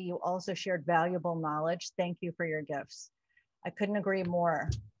ICSB. You also shared valuable knowledge. Thank you for your gifts. I couldn't agree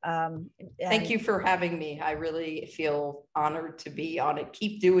more. Thank you for having me. I really feel honored to be on it.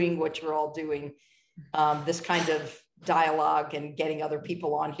 Keep doing what you're all doing. This kind of dialogue and getting other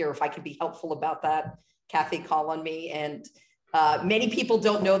people on here. If I can be helpful about that, Kathy, call on me. And many people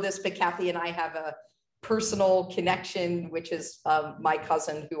don't know this, but Kathy and I have a personal connection, which is my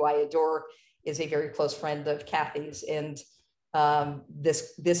cousin, who I adore, is a very close friend of Kathy's. And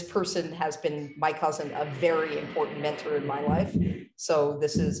This person has been, my cousin, a very important mentor in my life. So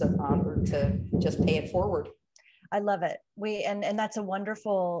this is an honor to just pay it forward. I love it. And that's a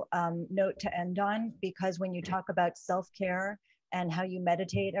wonderful note to end on, because when you talk about self-care and how you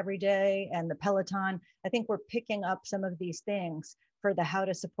meditate every day and the Peloton, I think we're picking up some of these things for the how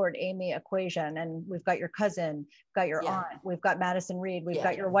to support Amy equation. And we've got your cousin, got your aunt, we've got Madison Reed, we've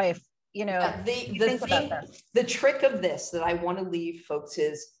got your wife, you know. The trick of this that I want to leave folks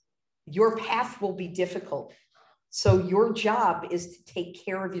is your path will be difficult. So your job is to take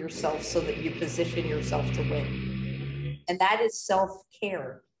care of yourself so that you position yourself to win. And that is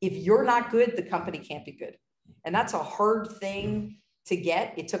self-care. If you're not good, the company can't be good. And that's a hard thing to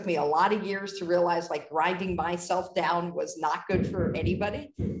get. It took me a lot of years to realize like grinding myself down was not good for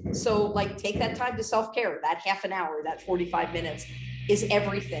anybody. So like take that time to self-care, that half an hour, that 45 minutes is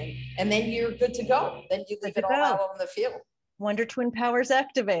everything. And then you're good to go. Then you leave it all out on the field. Wonder Twin powers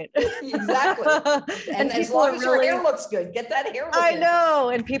activate. Exactly. And as long as your hair looks good, get that hair looking. I know.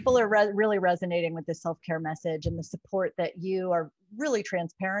 And people are really resonating with the self-care message and the support that you are really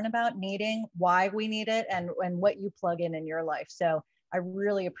transparent about needing, why we need it, and what you plug in your life. So I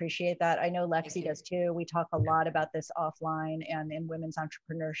really appreciate that. I know Lexi does too. We talk a lot about this offline and in women's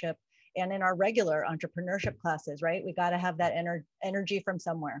entrepreneurship and in our regular entrepreneurship classes, right? We got to have that energy from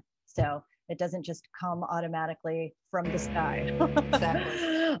somewhere. So it doesn't just come automatically from the sky.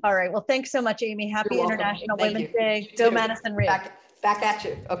 Exactly. All right. Well, thanks so much, Amy. Happy International Women's Day. Go Madison Reed. Back at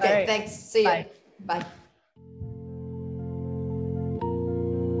you. Okay. Right. Thanks. See you. Bye. Bye.